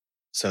date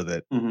so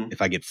that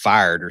if I get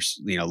fired or,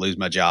 lose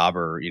my job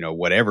or,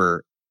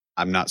 whatever,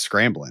 I'm not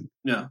scrambling.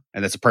 Yeah.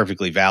 And that's a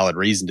perfectly valid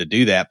reason to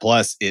do that.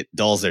 Plus it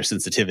dulls their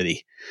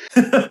sensitivity.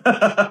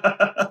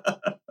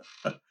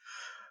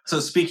 So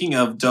speaking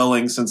of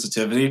dulling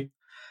sensitivity,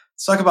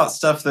 let's talk about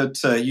stuff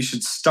that you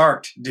should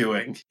start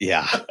doing.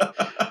 Yeah.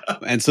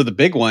 And so the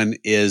big one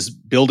is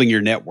building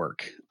your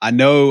network. I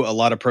know a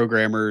lot of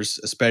programmers,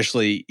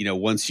 especially,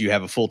 once you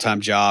have a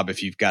full-time job,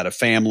 if you've got a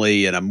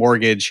family and a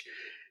mortgage,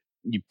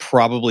 you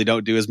probably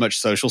don't do as much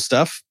social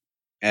stuff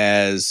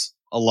as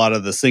a lot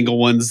of the single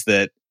ones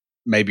that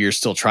maybe you're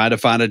still trying to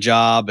find a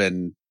job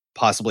and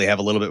possibly have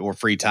a little bit more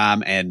free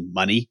time and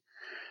money.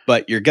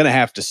 But you're going to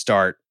have to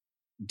start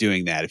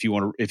doing that if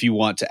you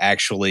want to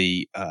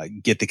actually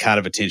get the kind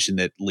of attention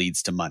that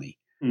leads to money.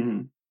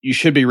 Mm-hmm. You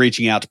should be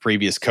reaching out to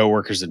previous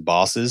coworkers and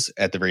bosses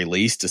at the very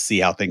least to see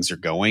how things are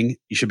going.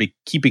 You should be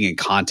keeping in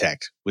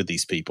contact with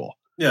these people,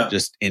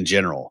 just in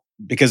general.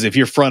 Because if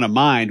you're front of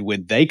mind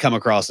when they come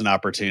across an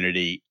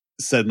opportunity,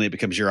 suddenly it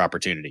becomes your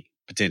opportunity,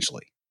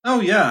 potentially.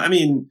 Oh, yeah. I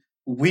mean,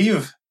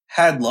 we've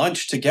had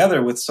lunch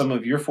together with some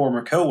of your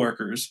former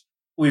coworkers.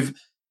 We've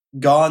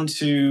gone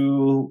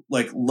to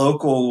like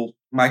local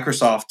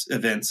Microsoft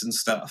events and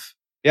stuff.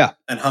 Yeah.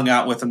 And hung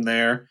out with them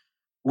there.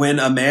 when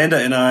Amanda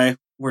and I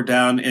were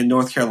down in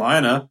North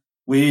Carolina,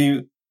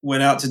 we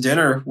went out to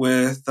dinner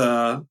with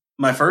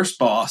my first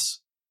boss,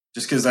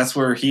 just because that's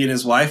where he and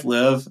his wife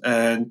live.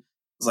 And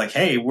it's like,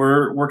 hey,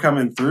 we're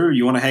coming through.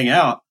 You want to hang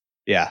out?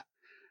 Yeah.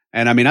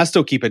 And I mean, I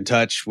still keep in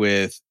touch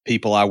with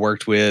people I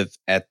worked with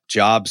at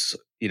jobs,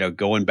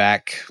 going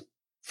back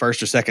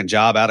first or second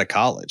job out of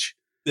college.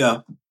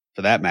 Yeah.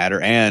 For that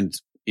matter. And,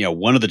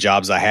 one of the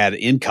jobs I had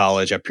in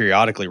college, I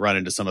periodically run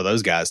into some of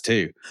those guys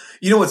too.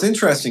 What's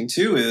interesting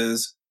too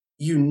is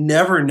you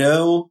never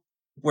know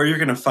where you're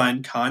going to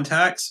find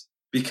contacts,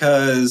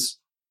 because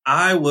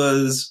I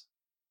was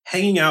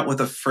hanging out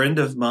with a friend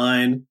of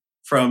mine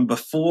from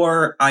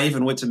before I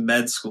even went to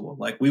med school.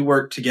 Like, we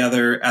worked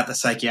together at the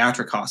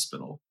psychiatric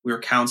hospital. We were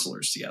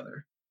counselors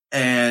together,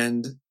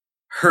 and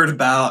heard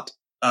about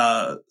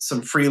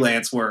some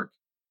freelance work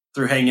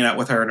through hanging out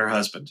with her and her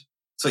husband.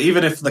 So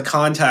even if the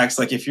contacts,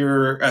 like if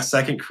you're a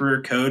second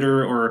career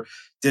coder or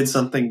did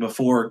something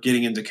before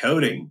getting into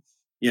coding,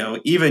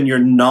 even your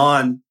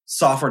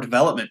non-software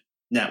development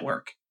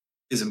network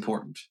is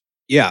important.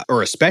 Yeah,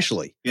 or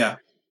especially. Yeah.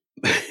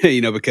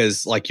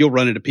 Because like you'll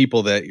run into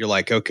people that you're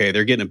like, okay,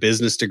 they're getting a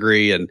business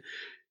degree and,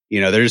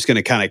 they're just going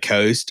to kind of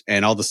coast.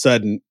 And all of a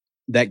sudden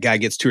that guy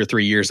gets 2 or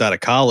 3 years out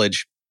of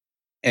college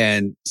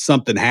and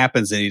something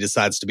happens and he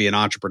decides to be an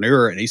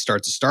entrepreneur and he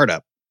starts a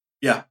startup.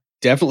 Yeah.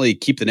 Definitely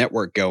keep the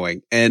network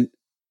going. And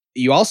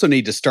you also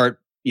need to start,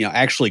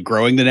 actually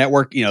growing the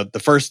network.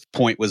 The first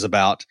point was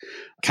about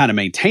kind of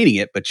maintaining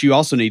it, but you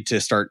also need to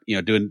start,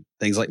 doing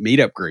things like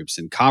meetup groups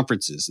and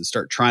conferences and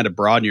start trying to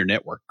broaden your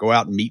network. Go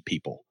out and meet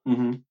people.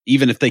 Mm-hmm.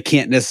 Even if they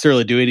can't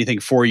necessarily do anything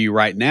for you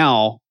right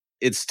now,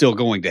 it's still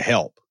going to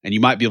help. And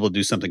you might be able to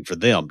do something for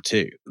them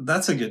too.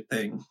 That's a good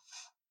thing.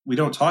 We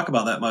don't talk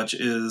about that much,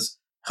 is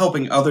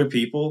helping other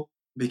people,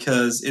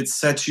 because it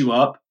sets you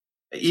up.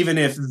 Even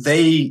if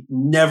they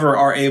never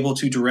are able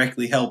to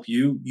directly help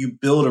you, you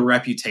build a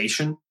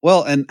reputation.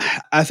 Well, and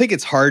I think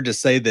it's hard to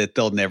say that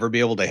they'll never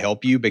be able to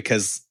help you,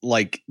 because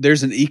like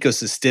there's an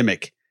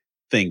ecosystemic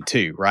thing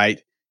too,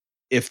 right?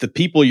 If the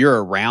people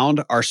you're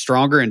around are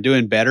stronger and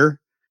doing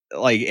better,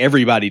 like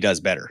everybody does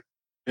better.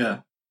 Yeah.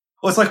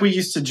 Well, it's like we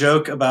used to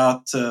joke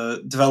about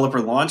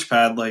Developer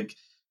Launchpad. Like,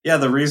 yeah,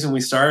 the reason we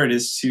started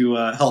is to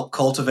help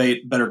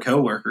cultivate better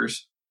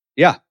coworkers.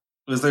 Yeah.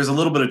 There's a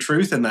little bit of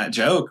truth in that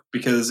joke,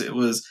 because it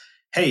was,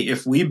 hey,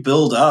 if we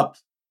build up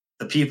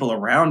the people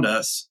around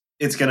us,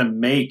 it's going to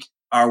make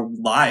our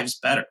lives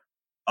better.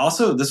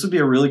 Also, this would be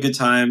a really good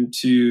time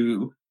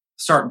to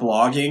start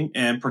blogging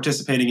and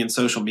participating in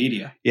social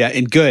media. Yeah,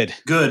 and good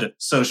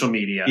social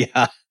media.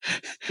 Yeah.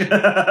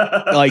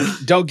 Like,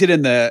 don't get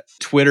in the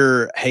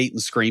Twitter hate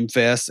and scream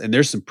fest. And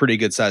there's some pretty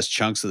good sized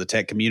chunks of the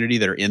tech community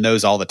that are in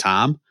those all the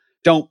time.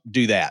 Don't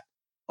do that.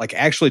 Like,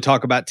 actually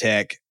talk about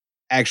tech.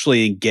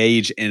 Actually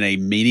engage in a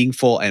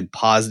meaningful and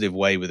positive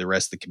way with the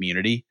rest of the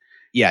community.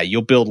 Yeah,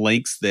 you'll build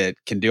links that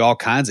can do all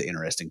kinds of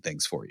interesting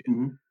things for you.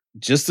 Mm-hmm.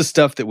 Just the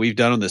stuff that we've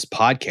done on this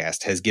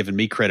podcast has given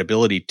me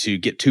credibility to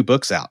get 2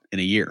 books out in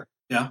a year.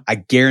 Yeah. I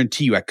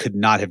guarantee you I could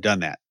not have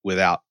done that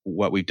without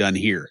what we've done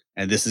here.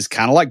 And this is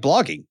kind of like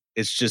blogging.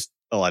 It's just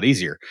a lot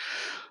easier.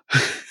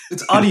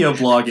 It's audio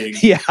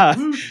blogging. Yeah. I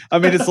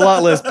mean, it's a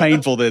lot less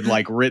painful than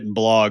like written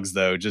blogs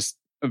though. Just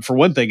for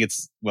one thing,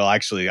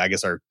 actually, I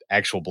guess our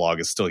actual blog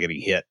is still getting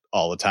hit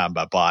all the time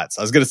by bots.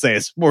 I was going to say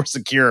it's more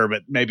secure,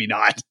 but maybe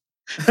not.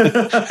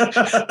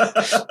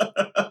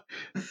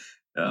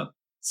 Yeah.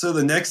 So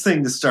the next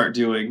thing to start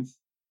doing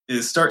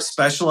is start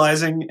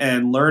specializing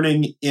and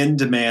learning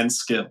in-demand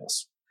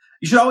skills.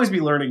 You should always be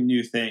learning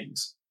new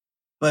things,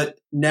 but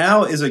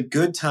now is a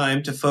good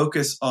time to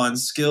focus on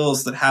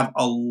skills that have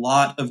a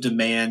lot of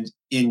demand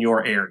in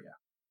your area.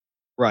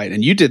 Right.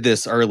 And you did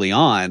this early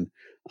on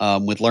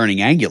with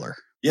learning Angular.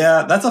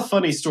 Yeah, that's a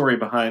funny story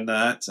behind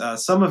that.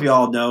 Some of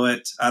y'all know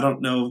it. I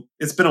don't know.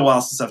 It's been a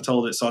while since I've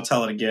told it, so I'll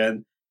tell it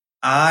again.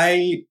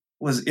 I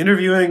was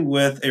interviewing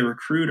with a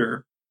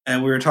recruiter,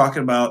 and we were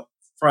talking about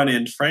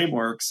front-end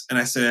frameworks, and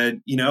I said,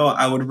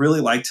 I would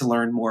really like to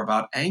learn more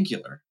about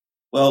Angular.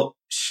 Well,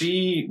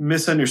 she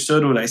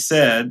misunderstood what I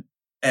said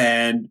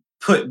and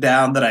put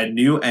down that I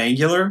knew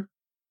Angular.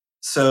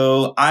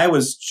 So I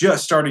was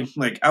just starting,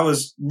 I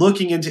was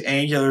looking into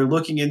Angular,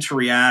 looking into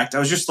React. I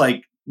was just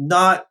I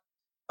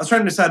was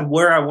trying to decide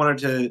where I wanted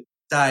to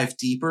dive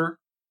deeper.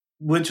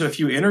 Went to a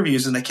few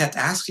interviews and they kept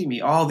asking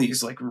me all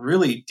these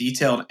really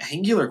detailed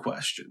Angular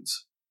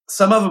questions.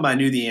 Some of them I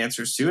knew the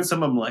answers to, and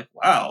some of them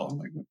wow,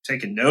 I'm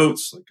taking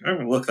notes. I'm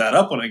going to look that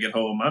up when I get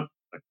home.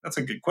 That's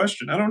a good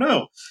question. I don't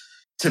know.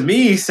 To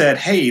me, said,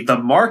 hey, the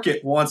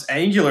market wants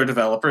Angular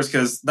developers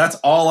because that's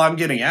all I'm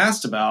getting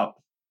asked about.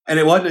 And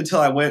it wasn't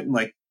until I went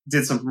and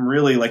did some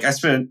really I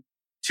spent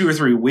 2 or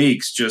 3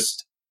 weeks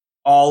just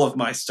all of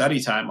my study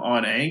time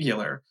on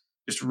Angular,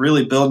 just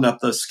really building up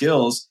those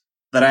skills,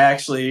 that I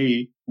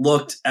actually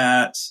looked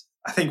at.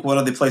 I think one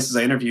of the places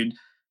I interviewed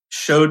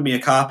showed me a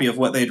copy of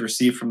what they'd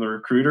received from the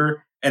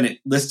recruiter, and it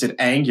listed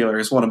Angular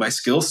as one of my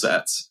skill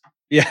sets.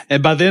 Yeah,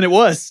 and by then it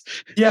was.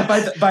 Yeah,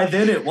 by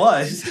then it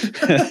was.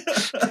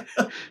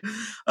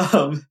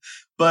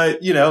 But,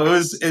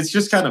 it's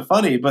just kind of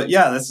funny. But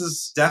yeah, this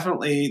is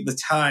definitely the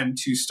time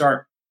to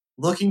start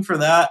looking for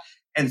that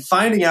and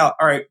finding out,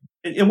 all right,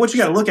 and what you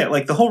got to look at,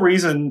 like the whole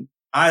reason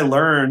I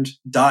learned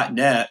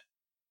 .NET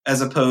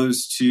as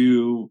opposed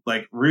to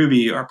like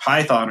Ruby or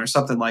Python or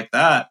something like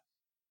that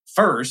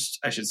first,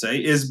 I should say,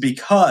 is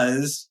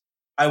because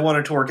I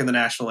wanted to work in the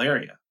Nashville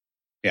area.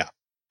 Yeah.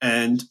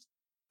 And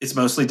it's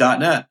mostly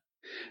 .NET.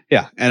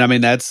 Yeah. And I mean,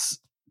 that's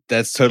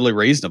totally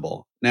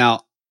reasonable.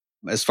 Now,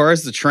 as far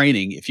as the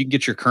training, if you can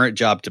get your current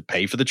job to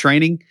pay for the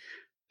training,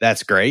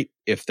 that's great.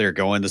 If they're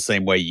going the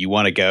same way you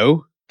want to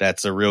go,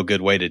 that's a real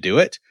good way to do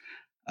it.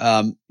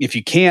 If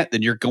you can't,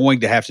 then you're going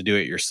to have to do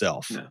it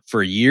yourself. Yeah.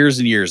 For years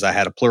and years, I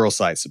had a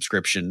Pluralsight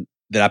subscription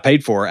that I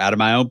paid for out of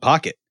my own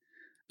pocket,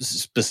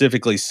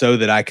 specifically so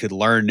that I could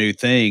learn new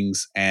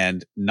things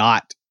and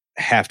not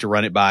have to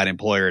run it by an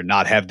employer and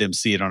not have them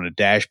see it on a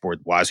dashboard.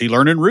 Why is he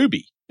learning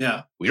Ruby?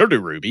 Yeah. We don't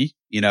do Ruby,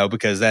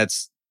 because that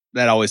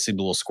always seemed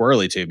a little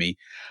squirrely to me.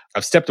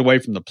 I've stepped away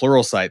from the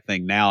Pluralsight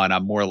thing now, and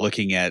I'm more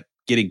looking at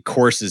getting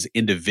courses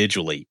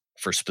individually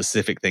for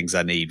specific things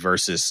I need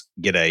versus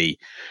get a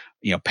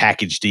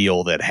package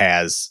deal that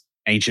has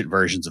ancient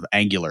versions of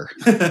Angular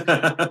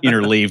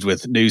interleaved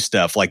with new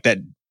stuff like that.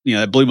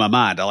 That blew my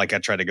mind. I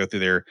tried to go through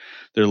their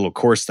little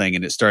course thing,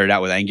 and it started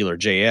out with Angular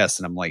JS,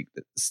 and I'm like,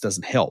 this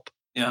doesn't help.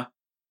 Yeah.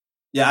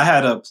 Yeah, I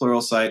had a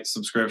Pluralsight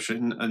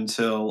subscription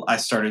until I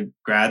started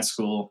grad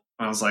school.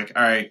 I was like,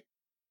 all right,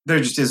 there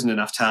just isn't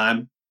enough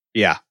time.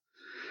 Yeah.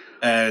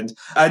 And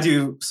I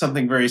do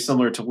something very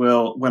similar to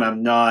Will when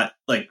I'm not,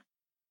 like,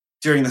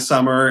 during the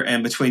summer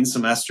and between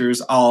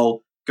semesters,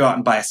 I'll go out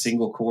and buy a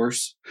single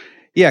course.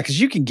 Yeah,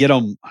 because you can get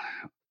them.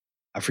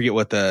 I forget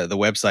what the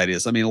website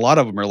is. I mean, a lot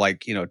of them are like,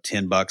 $10,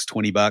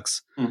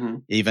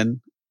 $20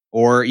 even.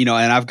 Or, and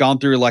I've gone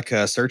through like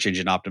a search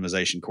engine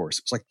optimization course.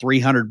 It's like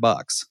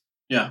 $300.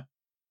 Yeah.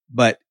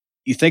 But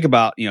you think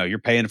about, you're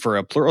paying for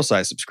a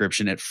Pluralsight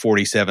subscription at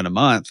 $47 a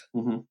month.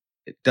 Mm-hmm.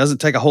 It doesn't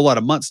take a whole lot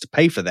of months to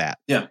pay for that.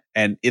 Yeah.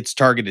 And it's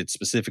targeted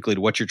specifically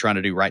to what you're trying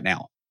to do right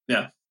now.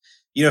 Yeah.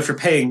 If you're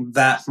paying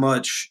that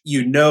much,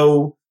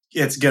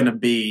 it's going to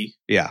be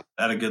at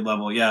a good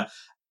level. Yeah.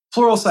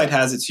 Pluralsight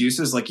has its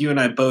uses. Like you and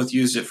I both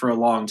used it for a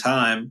long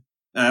time.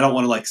 And I don't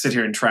want to sit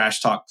here and trash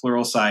talk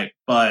Pluralsight,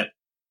 but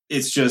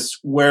it's just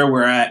where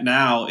we're at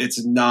now.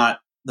 It's not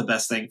the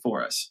best thing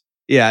for us.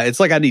 Yeah.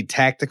 It's like I need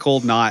tactical,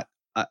 not,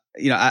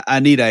 I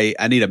need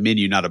a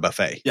menu, not a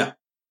buffet. Yeah.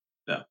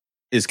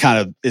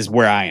 Is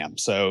where I am.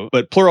 So,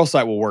 but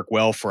Pluralsight will work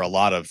well for a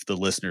lot of the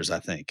listeners, I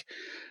think.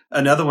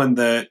 Another one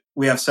that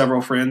we have several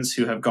friends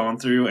who have gone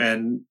through,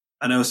 and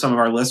I know some of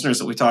our listeners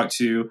that we talked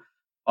to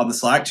on the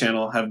Slack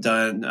channel have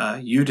done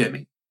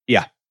Udemy.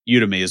 Yeah,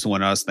 Udemy is the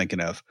one I was thinking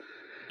of.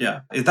 Yeah,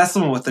 that's the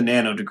one with the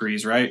nano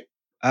degrees, right?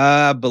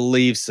 I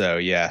believe so,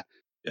 yeah.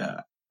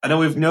 Yeah. I know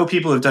we've known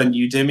people who've done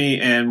Udemy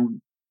and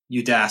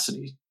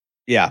Udacity.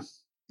 Yeah,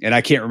 and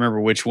I can't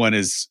remember which one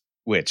is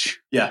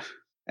which. Yeah.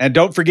 And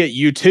don't forget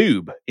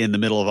YouTube in the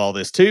middle of all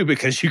this too,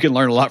 because you can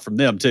learn a lot from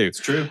them too. It's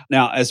true.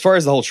 Now, as far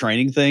as the whole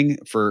training thing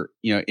for,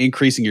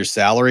 increasing your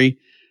salary,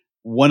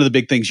 one of the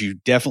big things you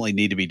definitely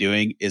need to be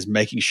doing is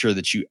making sure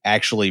that you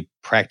actually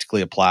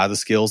practically apply the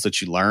skills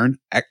that you learn.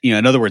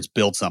 In other words,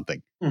 build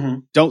something. Mm-hmm.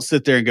 Don't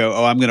sit there and go,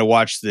 oh, I'm going to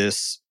watch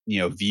this,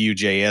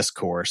 Vue.js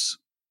course.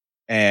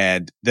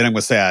 And then I'm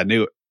going to say, I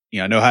know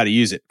how to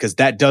use it, because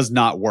that does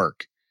not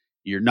work.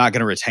 You're not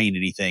going to retain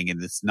anything.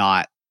 And it's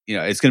not,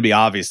 it's going to be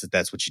obvious that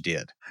that's what you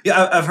did.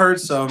 Yeah, I've heard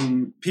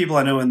some people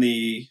I know in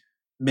the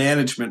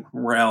management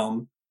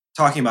realm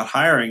talking about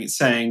hiring,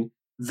 saying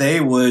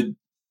they would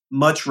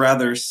much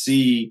rather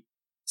see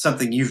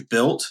something you've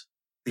built.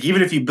 Like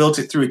even if you built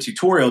it through a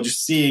tutorial,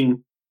 just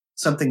seeing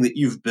something that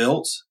you've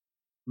built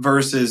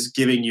versus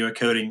giving you a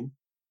coding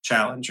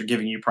challenge or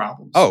giving you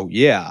problems. Oh,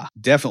 yeah,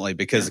 definitely.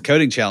 Because the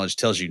coding challenge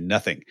tells you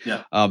nothing.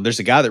 Yeah. There's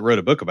a guy that wrote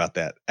a book about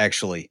that,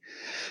 actually.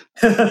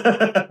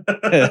 Wonder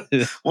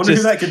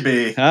who that could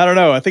be. I don't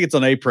know. I think it's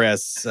on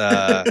A-Press.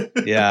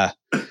 Yeah.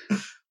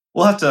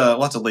 We'll have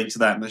to link to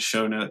that in the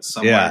show notes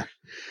somewhere. Yeah.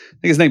 I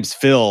think his name's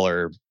Phil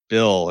or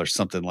Bill or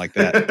something like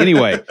that.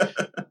 Anyway,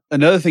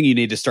 another thing you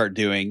need to start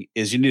doing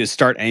is you need to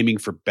start aiming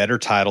for better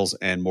titles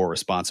and more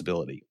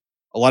responsibility.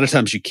 A lot of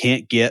times you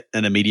can't get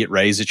an immediate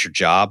raise at your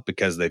job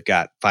because they've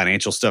got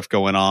financial stuff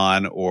going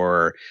on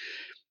or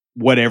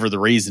whatever the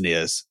reason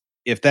is.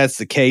 If that's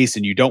the case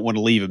and you don't want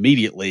to leave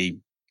immediately,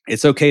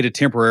 it's okay to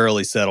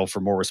temporarily settle for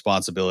more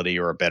responsibility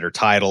or a better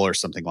title or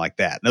something like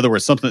that. In other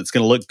words, something that's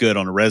going to look good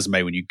on a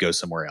resume when you go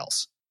somewhere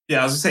else.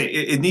 Yeah, I was going to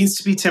say, it needs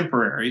to be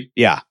temporary.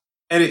 Yeah.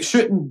 And it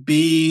shouldn't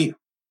be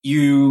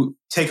you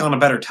take on a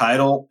better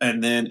title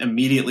and then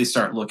immediately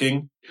start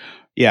looking.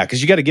 Yeah, because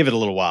you got to give it a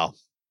little while.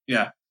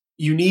 Yeah.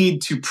 You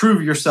need to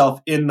prove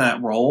yourself in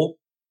that role.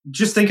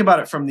 Just think about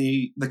it from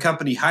the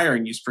company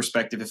hiring you's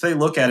perspective. If they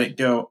look at it and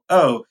go,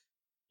 oh,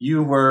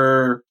 you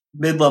were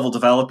mid-level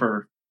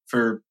developer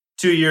for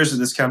 2 years in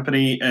this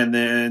company, and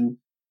then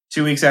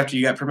 2 weeks after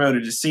you got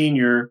promoted to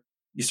senior,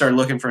 you started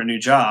looking for a new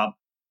job.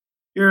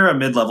 You're a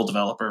mid-level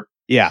developer.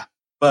 Yeah.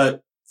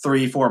 But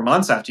 3-4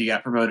 months after you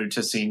got promoted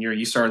to senior,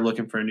 you started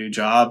looking for a new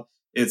job.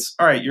 It's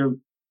all right. You're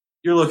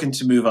looking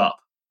to move up.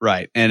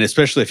 Right. And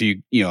especially if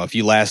if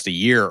you last a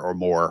year or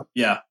more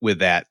with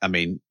that, I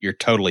mean, you're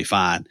totally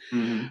fine.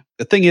 Mm-hmm.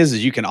 The thing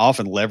is you can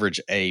often leverage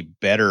a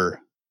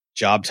better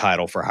job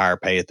title for higher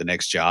pay at the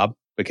next job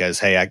because,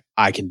 hey,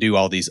 I can do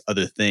all these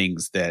other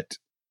things that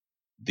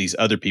these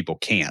other people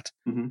can't,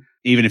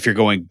 even if you're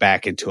going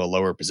back into a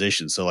lower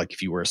position. So like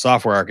if you were a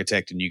software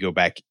architect and you go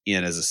back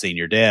in as a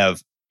senior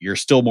dev, you're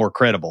still more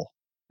credible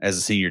as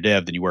a senior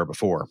dev than you were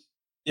before.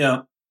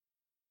 Yeah.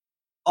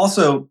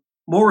 Also,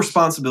 more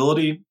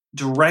responsibility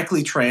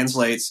directly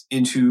translates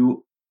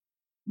into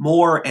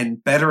more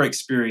and better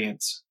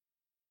experience,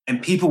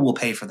 and people will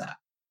pay for that.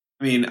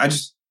 I mean, I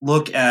just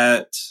look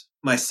at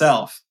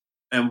myself,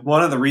 and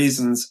one of the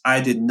reasons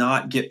I did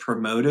not get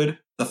promoted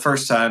the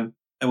first time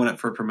I went up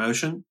for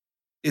promotion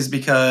is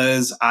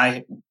because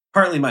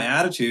partly my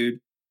attitude,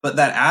 but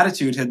that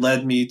attitude had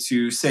led me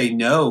to say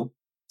no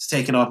to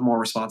taking on more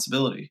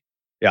responsibility.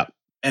 Yeah.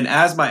 And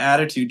as my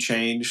attitude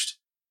changed,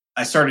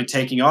 I started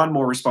taking on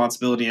more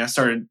responsibility, and I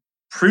started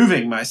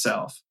proving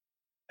myself.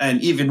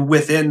 And even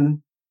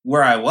within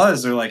where I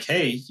was, they're like,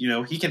 hey,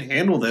 he can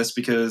handle this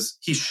because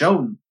he's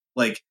shown,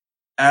 like,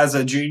 as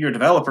a junior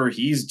developer,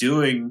 he's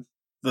doing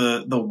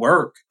the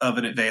work of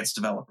an advanced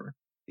developer.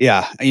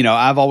 Yeah.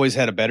 I've always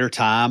had a better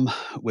time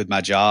with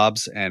my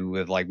jobs and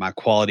with like my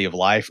quality of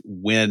life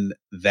when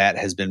that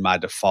has been my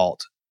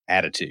default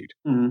attitude.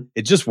 Mm-hmm.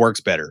 It just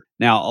works better.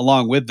 Now,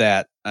 along with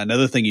that,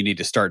 another thing you need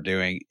to start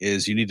doing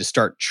is you need to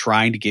start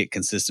trying to get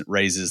consistent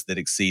raises that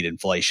exceed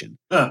inflation.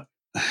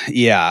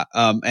 Yeah.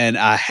 And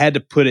I had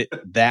to put it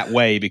that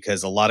way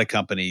because a lot of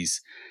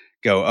companies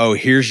go, oh,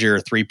 here's your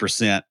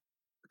 3%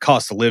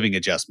 cost of living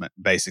adjustment.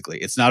 Basically,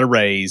 it's not a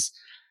raise.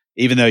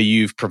 Even though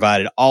you've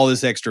provided all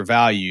this extra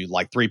value,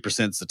 like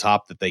 3% is the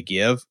top that they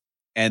give.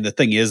 And the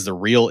thing is, the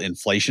real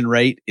inflation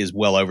rate is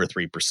well over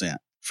 3%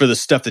 for the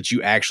stuff that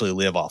you actually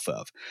live off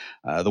of.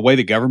 The way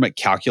the government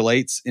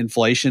calculates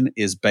inflation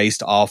is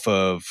based off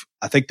of,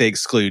 I think they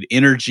exclude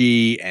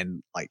energy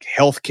and like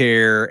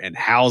healthcare and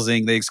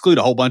housing. They exclude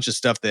a whole bunch of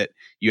stuff that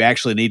you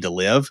actually need to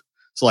live.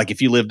 So like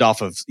if you lived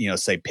off of,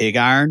 say pig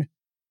iron,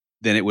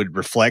 then it would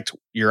reflect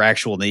your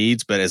actual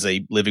needs. But as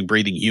a living,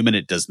 breathing human,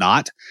 it does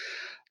not.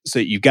 So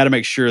you've got to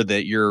make sure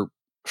that you're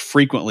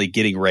frequently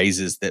getting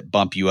raises that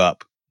bump you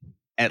up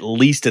at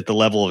least at the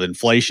level of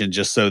inflation,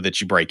 just so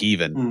that you break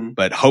even,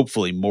 but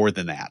hopefully more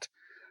than that.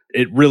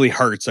 It really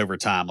hurts over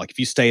time. Like if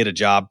you stay at a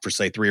job for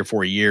say 3 or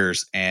 4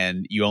 years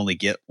and you only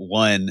get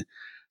one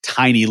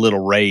tiny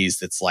little raise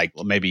that's like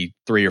maybe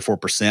 3 or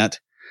 4%,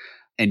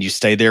 and you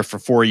stay there for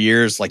 4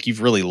 years, like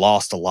you've really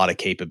lost a lot of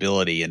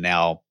capability, and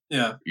now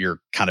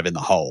you're kind of in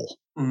the hole.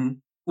 Mm-hmm.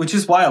 Which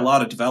is why a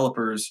lot of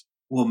developers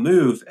will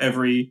move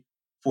every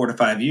 4 to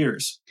 5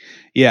 years.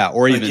 Yeah,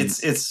 or like even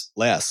it's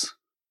less.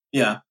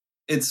 Yeah,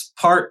 it's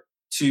part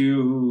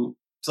to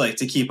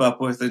keep up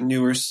with the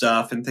newer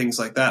stuff and things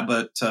like that,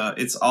 but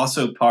it's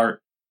also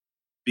part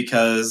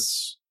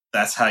because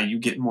that's how you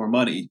get more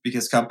money,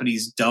 because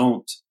companies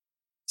don't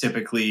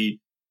typically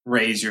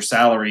raise your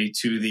salary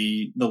to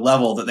the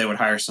level that they would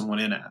hire someone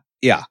in at.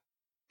 Yeah.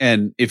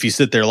 And if you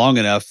sit there long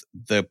enough,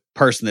 the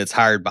person that's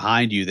hired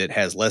behind you that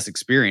has less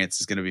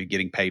experience is going to be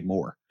getting paid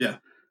more. Yeah.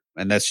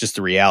 And that's just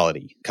the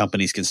reality.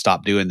 Companies can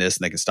stop doing this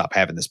and they can stop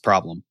having this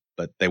problem,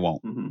 but they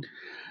won't. Mm-hmm.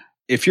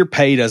 If your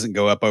pay doesn't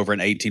go up over an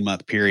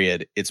 18-month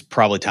period, it's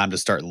probably time to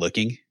start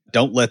looking.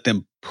 Don't let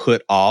them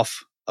put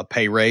off a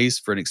pay raise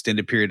for an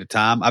extended period of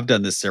time. I've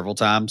done this several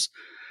times.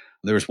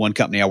 There was one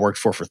company I worked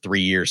for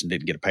 3 years and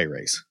didn't get a pay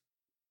raise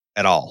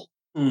at all.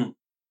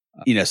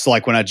 So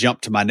like when I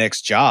jumped to my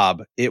next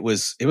job, it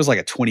was like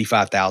a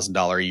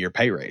 $25,000 a year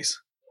pay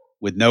raise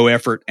with no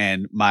effort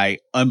and my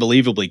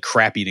unbelievably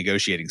crappy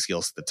negotiating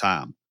skills at the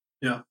time.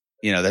 Yeah.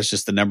 That's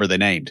just the number they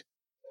named.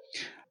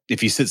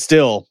 If you sit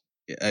still,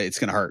 it's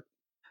going to hurt.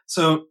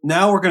 So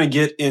now we're going to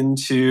get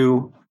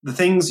into the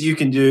things you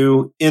can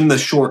do in the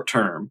short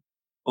term,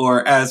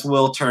 or as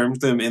Will termed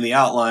them in the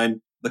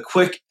outline, the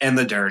quick and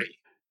the dirty.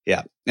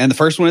 Yeah. And the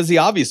first one is the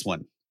obvious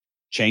one.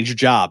 Change your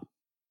job,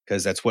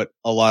 because that's what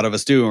a lot of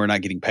us do and we're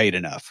not getting paid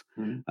enough.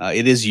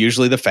 It is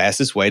usually the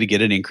fastest way to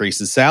get an increase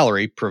in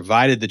salary,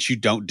 provided that you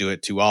don't do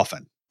it too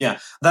often. Yeah.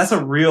 That's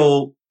a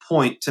real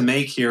point to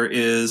make here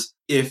is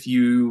if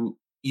you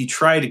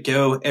try to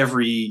go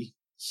every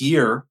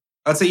year,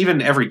 I'd say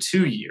even every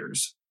 2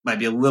 years, might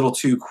be a little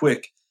too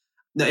quick.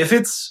 Now, if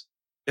it's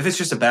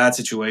just a bad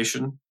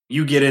situation,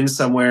 you get in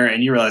somewhere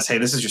and you realize, hey,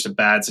 this is just a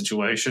bad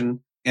situation.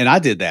 And I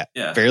did that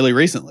fairly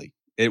recently.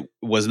 It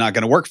was not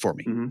going to work for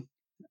me. Mm-hmm.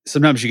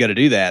 Sometimes you got to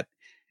do that.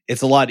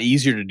 It's a lot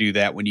easier to do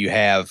that when you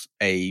have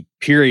a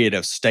period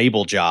of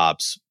stable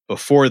jobs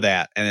before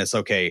that. And it's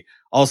okay.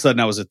 All of a sudden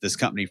I was at this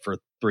company for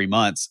 3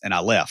 months and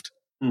I left.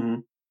 Mm-hmm.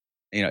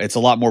 It's a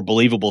lot more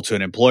believable to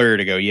an employer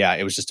to go, yeah,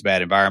 it was just a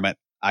bad environment.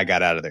 I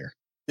got out of there.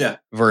 Yeah.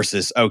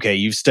 Versus, okay,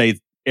 you've stayed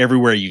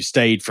everywhere you've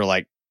stayed for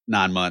like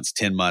 9 months,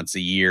 10 months,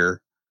 a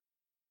year,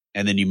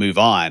 and then you move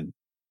on.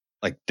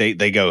 Like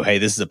they go, hey,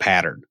 this is a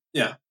pattern.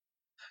 Yeah.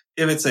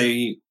 If it's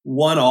a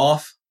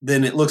one-off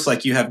then it looks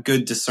like you have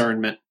good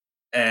discernment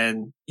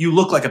and you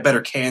look like a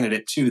better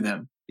candidate to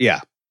them.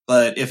 Yeah.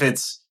 But if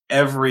it's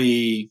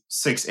every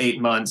 6-8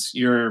 months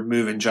you're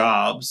moving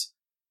jobs,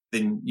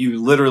 then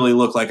you literally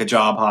look like a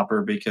job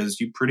hopper because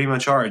you pretty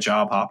much are a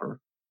job hopper.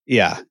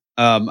 Yeah.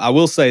 I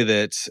will say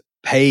that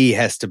pay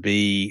has to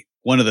be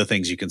one of the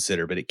things you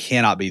consider, but it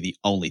cannot be the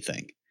only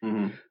thing.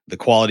 Mm-hmm. The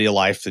quality of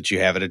life that you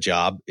have at a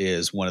job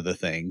is one of the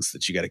things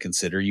that you got to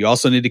consider. You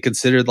also need to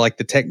consider like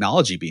the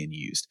technology being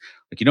used.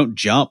 Like you don't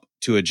jump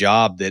to a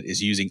job that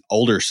is using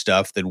older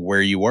stuff than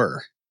where you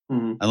were,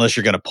 unless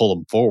you're going to pull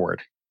them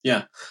forward.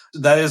 Yeah,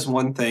 that is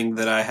one thing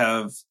that I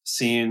have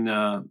seen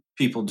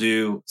people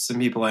do. Some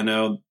people I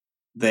know,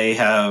 they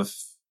have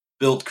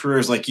built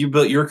careers, like you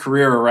built your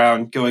career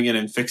around going in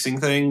and fixing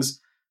things.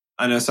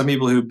 I know some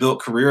people who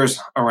built careers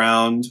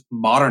around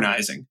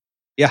modernizing.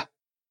 Yeah.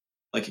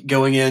 Like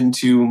going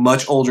into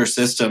much older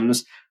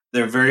systems.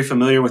 They're very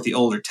familiar with the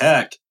older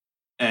tech,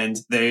 and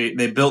they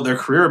built their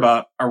career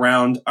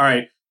around, all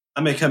right,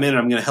 I'm going to come in and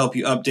I'm going to help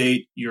you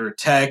update your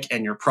tech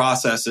and your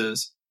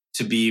processes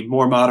to be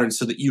more modern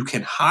so that you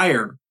can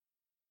hire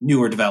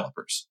newer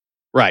developers.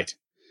 Right.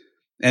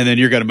 And then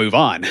you're going to move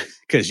on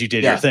because you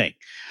did your thing.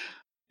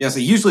 Yeah. So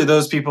usually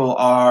those people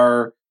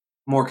are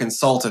more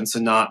consultants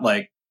and not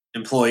like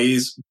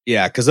employees.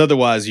 Yeah. Because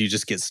otherwise you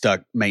just get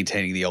stuck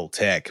maintaining the old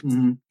tech.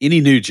 Mm-hmm.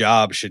 Any new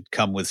job should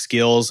come with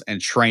skills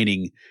and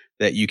training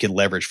that you can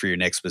leverage for your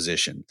next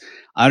position.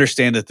 I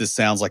understand that this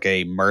sounds like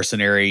a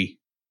mercenary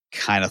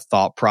kind of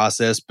thought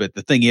process, but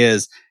the thing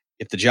is,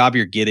 if the job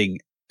you're getting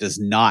does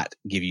not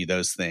give you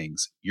those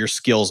things, your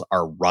skills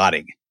are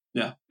rotting.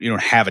 Yeah. You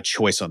don't have a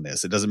choice on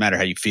this. It doesn't matter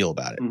how you feel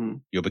about it. Mm-hmm.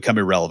 You'll become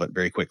irrelevant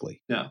very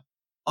quickly. Yeah.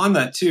 On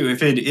that too,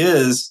 if it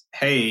is,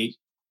 hey,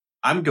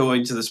 I'm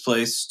going to this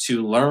place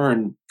to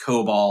learn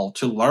COBOL,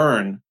 to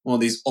learn one of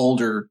these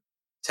older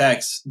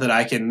techs that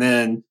I can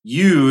then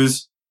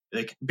use,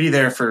 like be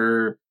there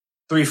for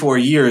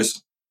 3-4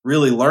 years,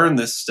 really learn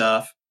this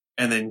stuff,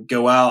 and then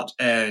go out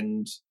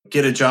and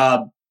get a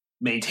job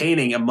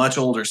maintaining a much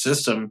older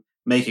system,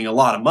 making a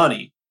lot of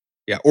money.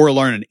 Yeah. Or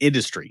learn an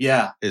industry.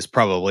 Yeah. Is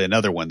probably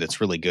another one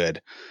that's really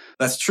good.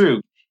 That's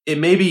true. It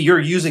may be you're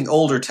using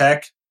older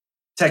tech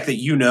that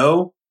you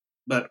know,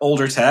 but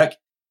older tech,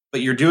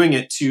 but you're doing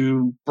it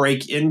to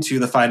break into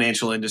the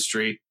financial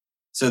industry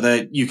so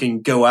that you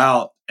can go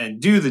out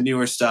and do the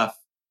newer stuff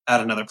at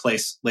another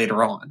place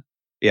later on.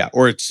 Yeah.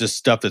 Or it's just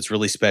stuff that's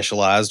really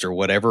specialized or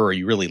whatever, or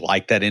you really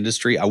like that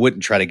industry. I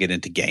wouldn't try to get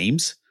into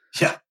games.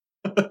 Yeah.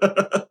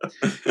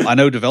 I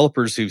know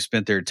developers who've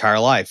spent their entire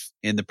life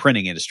in the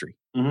printing industry,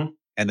 and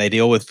they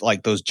deal with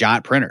like those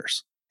giant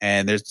printers,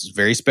 and they're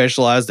very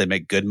specialized. They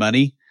make good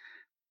money.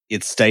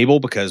 It's stable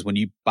because when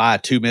you buy a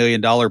 $2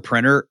 million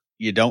printer,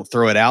 you don't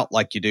throw it out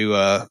like you do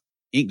a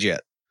inkjet.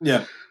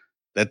 Yeah.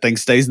 That thing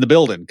stays in the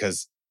building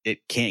because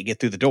it can't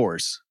get through the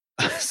doors.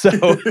 So,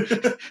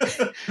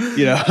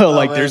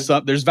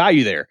 there's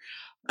value there.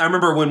 I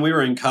remember when we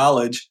were in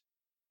college,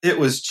 it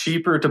was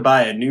cheaper to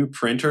buy a new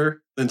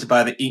printer than to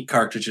buy the ink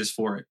cartridges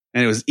for it.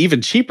 And it was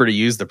even cheaper to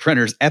use the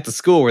printers at the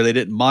school where they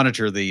didn't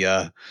monitor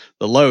the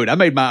load. I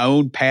made my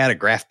own pad of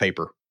graph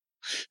paper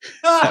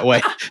that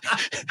way.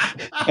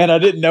 And I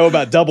didn't know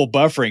about double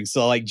buffering,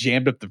 so I like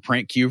jammed up the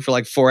print queue for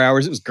like 4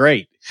 hours. It was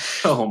great.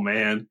 Oh,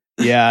 man.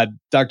 Yeah,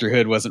 Dr.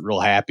 Hood wasn't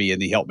real happy,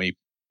 and he helped me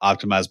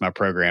optimize my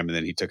program, and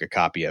then he took a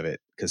copy of it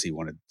because he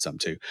wanted some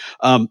too.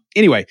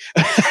 Anyway,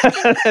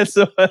 that's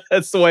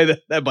the way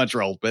that bunch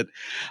rolled. But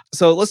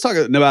so let's talk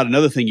about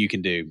another thing you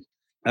can do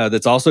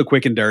that's also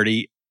quick and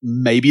dirty.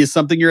 Maybe is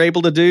something you're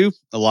able to do.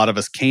 A lot of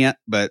us can't,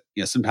 but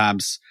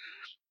sometimes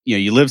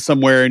you live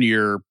somewhere and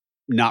you're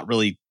not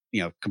really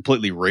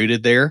completely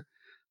rooted there.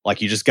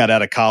 Like you just got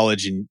out of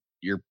college and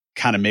you're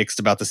kind of mixed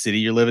about the city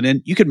you're living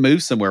in. You could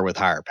move somewhere with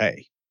higher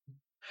pay.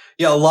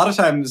 Yeah, a lot of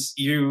times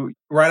you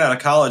right out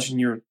of college and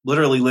you're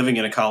literally living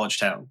in a college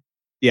town.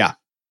 Yeah.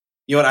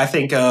 You know what I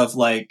think of,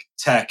 like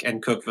Tech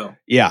and Cookeville.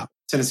 Yeah.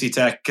 Tennessee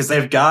Tech, because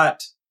they've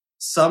got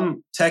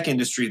some tech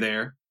industry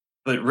there,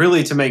 but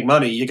really to make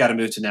money, you got to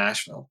move to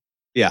Nashville.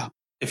 Yeah.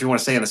 If you want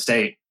to stay in the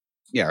state.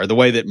 Yeah, or the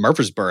way that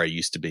Murfreesboro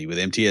used to be with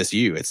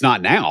MTSU. It's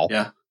not now.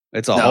 Yeah.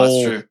 It's a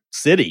whole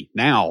city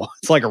now.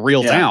 It's like a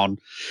real town.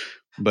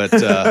 But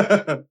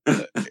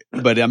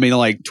but I mean,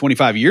 like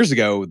 25 years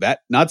ago, that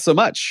not so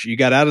much. You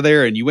got out of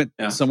there and you went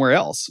somewhere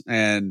else,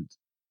 and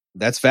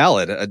that's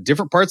valid.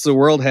 Different parts of the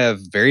world have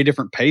very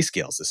different pay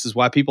scales. This is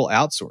why people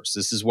outsource.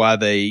 This is why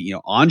they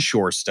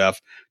onshore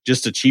stuff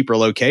just to cheaper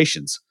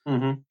locations.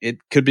 Mm-hmm. It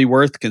could be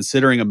worth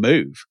considering a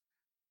move.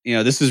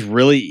 This is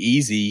really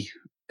easy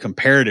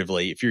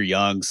comparatively if you're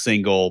young,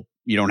 single.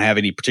 You don't have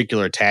any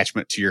particular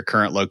attachment to your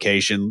current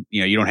location.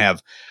 You don't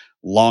have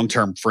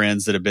long-term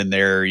friends that have been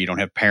there. You don't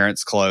have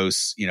parents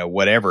close,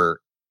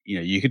 whatever,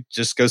 you could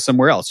just go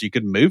somewhere else. You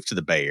could move to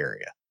the Bay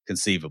Area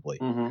conceivably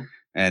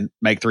and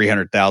make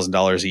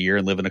 $300,000 a year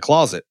and live in a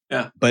closet.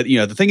 Yeah. But,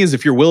 the thing is,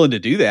 if you're willing to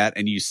do that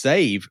and you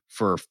save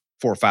for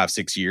 4, 5,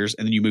 6 years,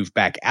 and then you move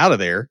back out of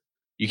there,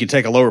 you can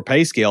take a lower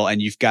pay scale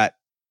and you've got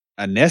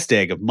a nest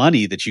egg of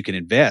money that you can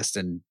invest,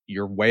 and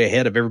you're way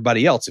ahead of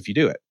everybody else if you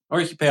do it.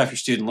 Or you can pay off your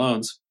student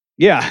loans.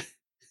 Yeah.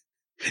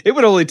 It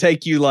would only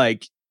take you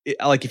like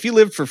if you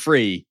lived for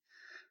free,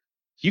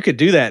 you could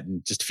do that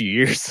in just a few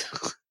years.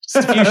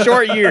 Just a few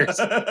short years.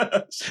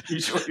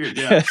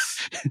 Yeah.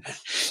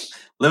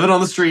 Living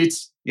on the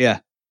streets.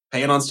 Yeah.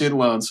 Paying on student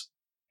loans.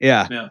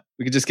 Yeah.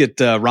 We could just get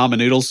ramen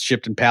noodles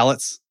shipped in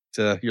pallets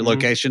to your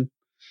location.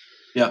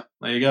 Yeah.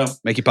 There you go.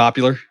 Make you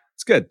popular.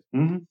 It's good.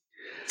 Mm-hmm.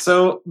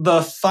 So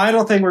the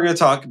final thing we're going to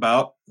talk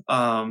about,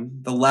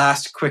 the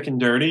last quick and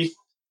dirty,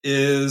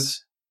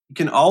 is you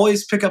can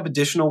always pick up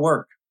additional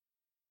work.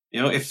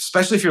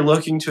 Especially if you're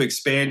looking to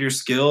expand your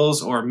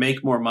skills or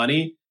make more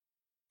money,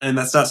 and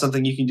that's not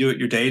something you can do at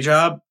your day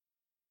job,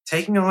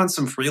 taking on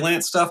some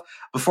freelance stuff.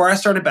 Before I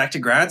started back to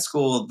grad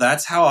school,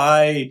 that's how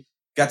I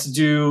got to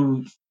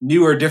do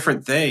newer,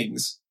 different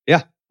things.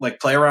 Yeah.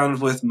 Like play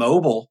around with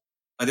mobile.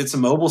 I did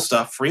some mobile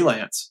stuff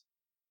freelance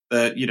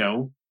that,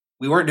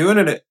 we weren't doing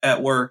it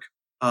at work,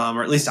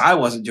 or at least I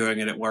wasn't doing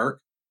it at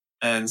work.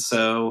 And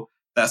so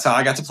that's how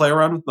I got to play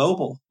around with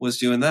mobile, was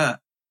doing that.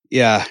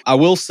 Yeah, I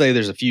will say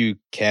there's a few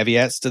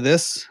caveats to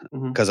this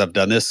because I've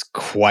done this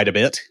quite a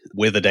bit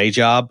with a day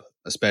job,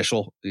 a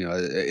special.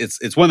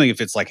 It's one thing if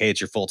it's like, hey, it's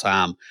your full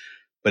time,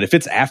 but if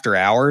it's after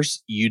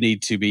hours, you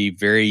need to be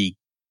very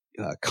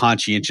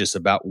conscientious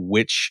about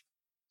which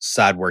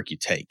side work you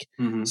take.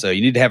 Mm-hmm. So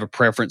you need to have a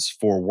preference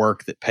for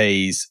work that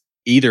pays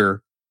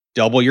either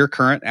double your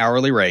current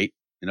hourly rate.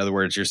 In other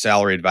words, your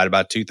salary divided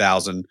by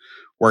 2,000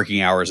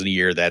 working hours in a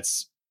year.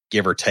 That's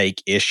give or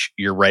take ish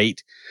your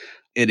rate.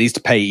 It needs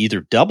to pay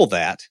either double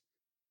that,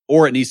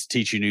 or it needs to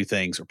teach you new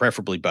things, or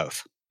preferably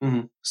both.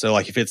 Mm-hmm. So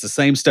like if it's the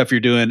same stuff you're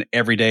doing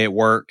every day at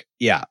work,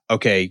 yeah,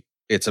 okay,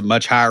 it's a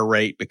much higher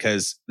rate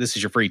because this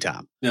is your free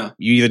time. Yeah.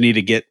 You either need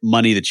to get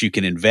money that you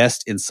can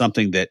invest in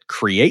something that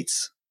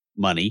creates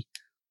money,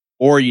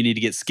 or you need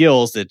to get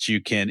skills that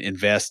you can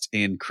invest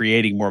in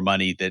creating more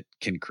money that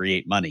can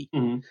create money.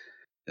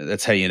 Mm-hmm.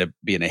 That's how you end up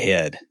being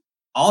ahead.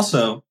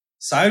 Also,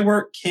 side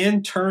work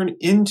can turn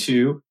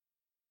into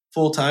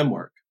full-time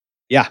work.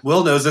 Yeah.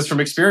 Will knows this from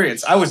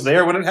experience. I was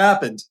there when it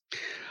happened.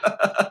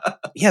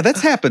 Yeah,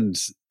 that's happened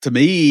to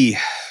me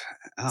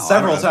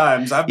several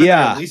times. I've been there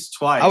at least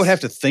twice. I would have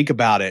to think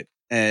about it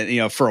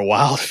and, for a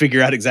while to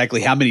figure out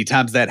exactly how many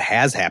times that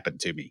has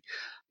happened to me.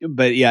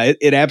 But yeah,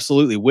 it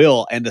absolutely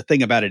will. And the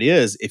thing about it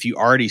is, if you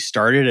already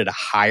started at a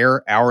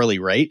higher hourly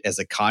rate as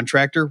a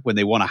contractor, when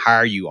they want to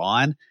hire you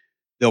on,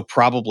 they'll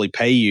probably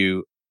pay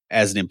you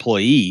as an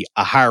employee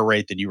a higher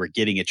rate than you were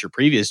getting at your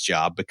previous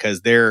job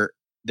because they're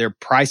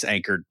price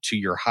anchored to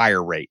your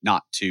higher rate,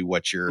 not to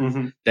what your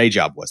day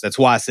job was. That's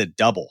why I said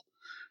double.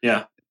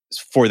 Yeah.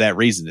 For that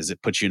reason, is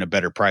it puts you in a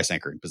better price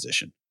anchoring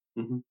position.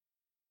 Mm-hmm.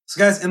 So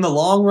guys, in the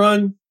long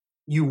run,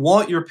 you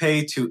want your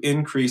pay to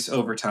increase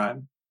over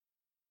time.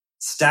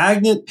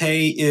 Stagnant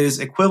pay is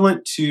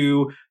equivalent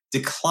to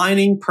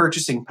declining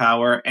purchasing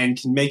power and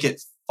can make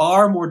it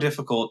far more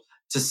difficult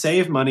to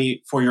save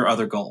money for your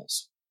other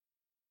goals.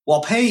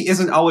 While pay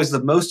isn't always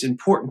the most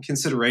important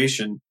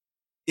consideration,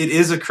 it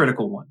is a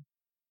critical one.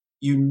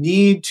 You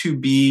need to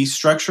be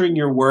structuring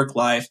your work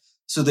life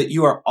so that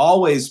you are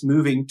always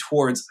moving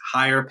towards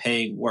higher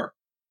paying work.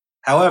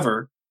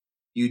 However,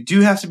 you do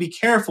have to be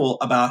careful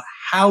about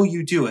how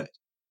you do it,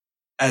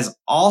 as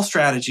all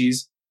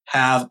strategies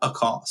have a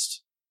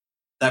cost.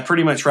 That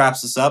pretty much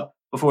wraps us up.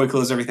 Before we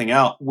close everything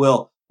out,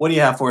 Will, what do you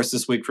have for us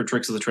this week for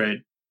Tricks of the Trade?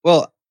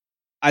 Well,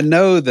 I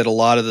know that a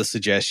lot of the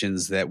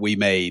suggestions that we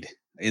made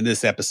in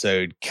this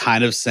episode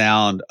kind of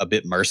sound a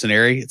bit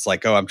mercenary. It's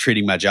like, oh, I'm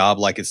treating my job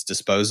like it's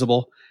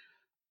disposable.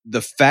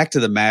 The fact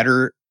of the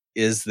matter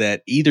is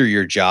that either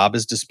your job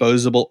is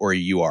disposable or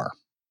you are.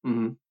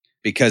 Mm-hmm.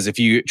 Because if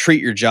you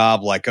treat your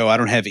job like, oh, I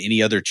don't have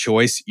any other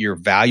choice, you're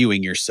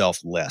valuing yourself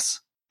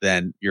less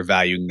than you're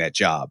valuing that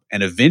job.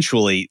 And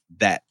eventually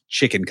that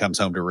chicken comes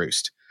home to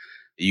roost.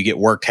 You get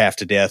worked half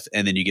to death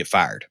and then you get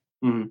fired.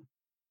 Mm-hmm.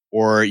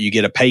 Or you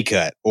get a pay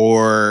cut,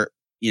 or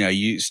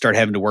you start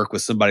having to work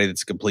with somebody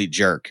that's a complete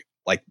jerk.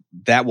 Like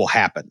that will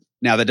happen.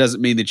 Now, that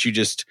doesn't mean that you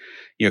just,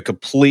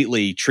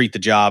 completely treat the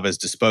job as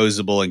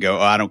disposable and go,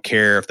 oh, I don't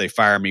care if they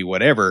fire me,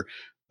 whatever.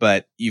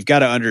 But you've got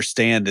to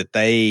understand that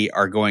they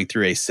are going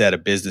through a set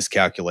of business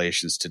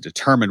calculations to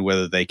determine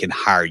whether they can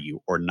hire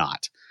you or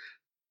not.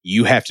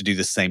 You have to do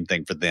the same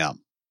thing for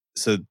them.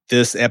 So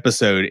this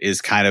episode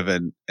is kind of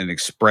an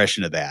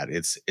expression of that.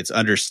 It's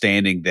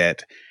understanding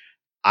that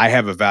I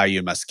have a value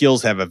and my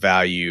skills have a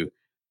value.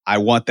 I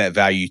want that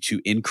value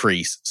to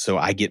increase so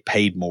I get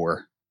paid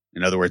more.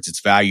 In other words,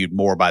 it's valued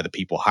more by the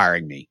people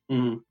hiring me.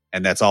 Mm-hmm.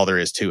 And that's all there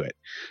is to it.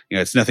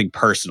 It's nothing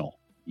personal.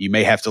 You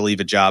may have to leave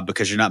a job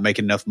because you're not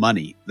making enough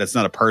money. That's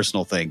not a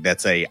personal thing.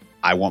 That's I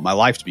want my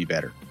life to be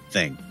better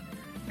thing.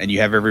 And you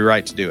have every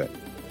right to do it.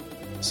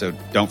 So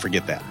don't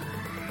forget that.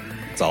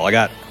 That's all I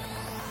got.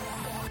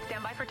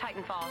 Stand by for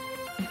Titanfall.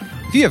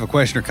 If you have a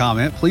question or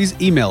comment, please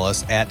email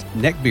us at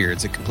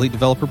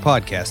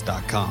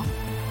neckbeards@CompleteDeveloperPodcast.com.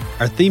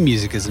 Our theme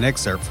music is an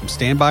excerpt from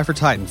Stand By for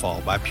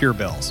Titanfall by Pure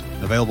Bells,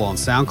 available on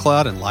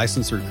SoundCloud and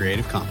licensed through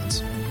Creative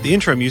Commons. The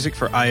intro music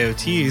for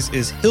IoTs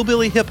is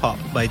Hillbilly Hip Hop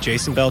by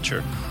Jason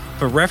Belcher.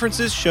 For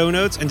references, show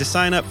notes, and to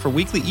sign up for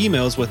weekly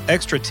emails with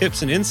extra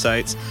tips and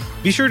insights,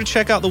 be sure to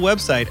check out the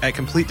website at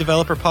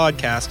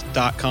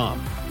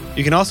CompleteDeveloperPodcast.com.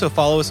 You can also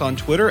follow us on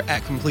Twitter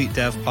at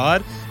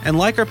CompleteDevPod and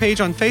like our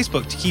page on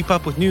Facebook to keep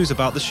up with news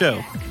about the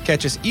show.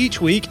 Catch us each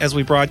week as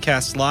we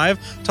broadcast live,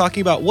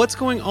 talking about what's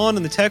going on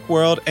in the tech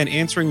world and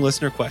answering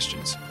listener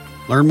questions.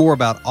 Learn more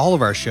about all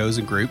of our shows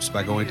and groups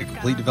by going to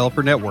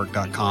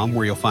CompleteDeveloperNetwork.com,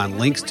 where you'll find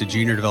links to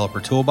Junior Developer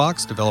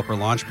Toolbox, Developer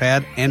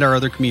Launchpad, and our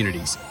other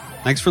communities.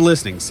 Thanks for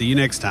listening. See you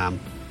next time.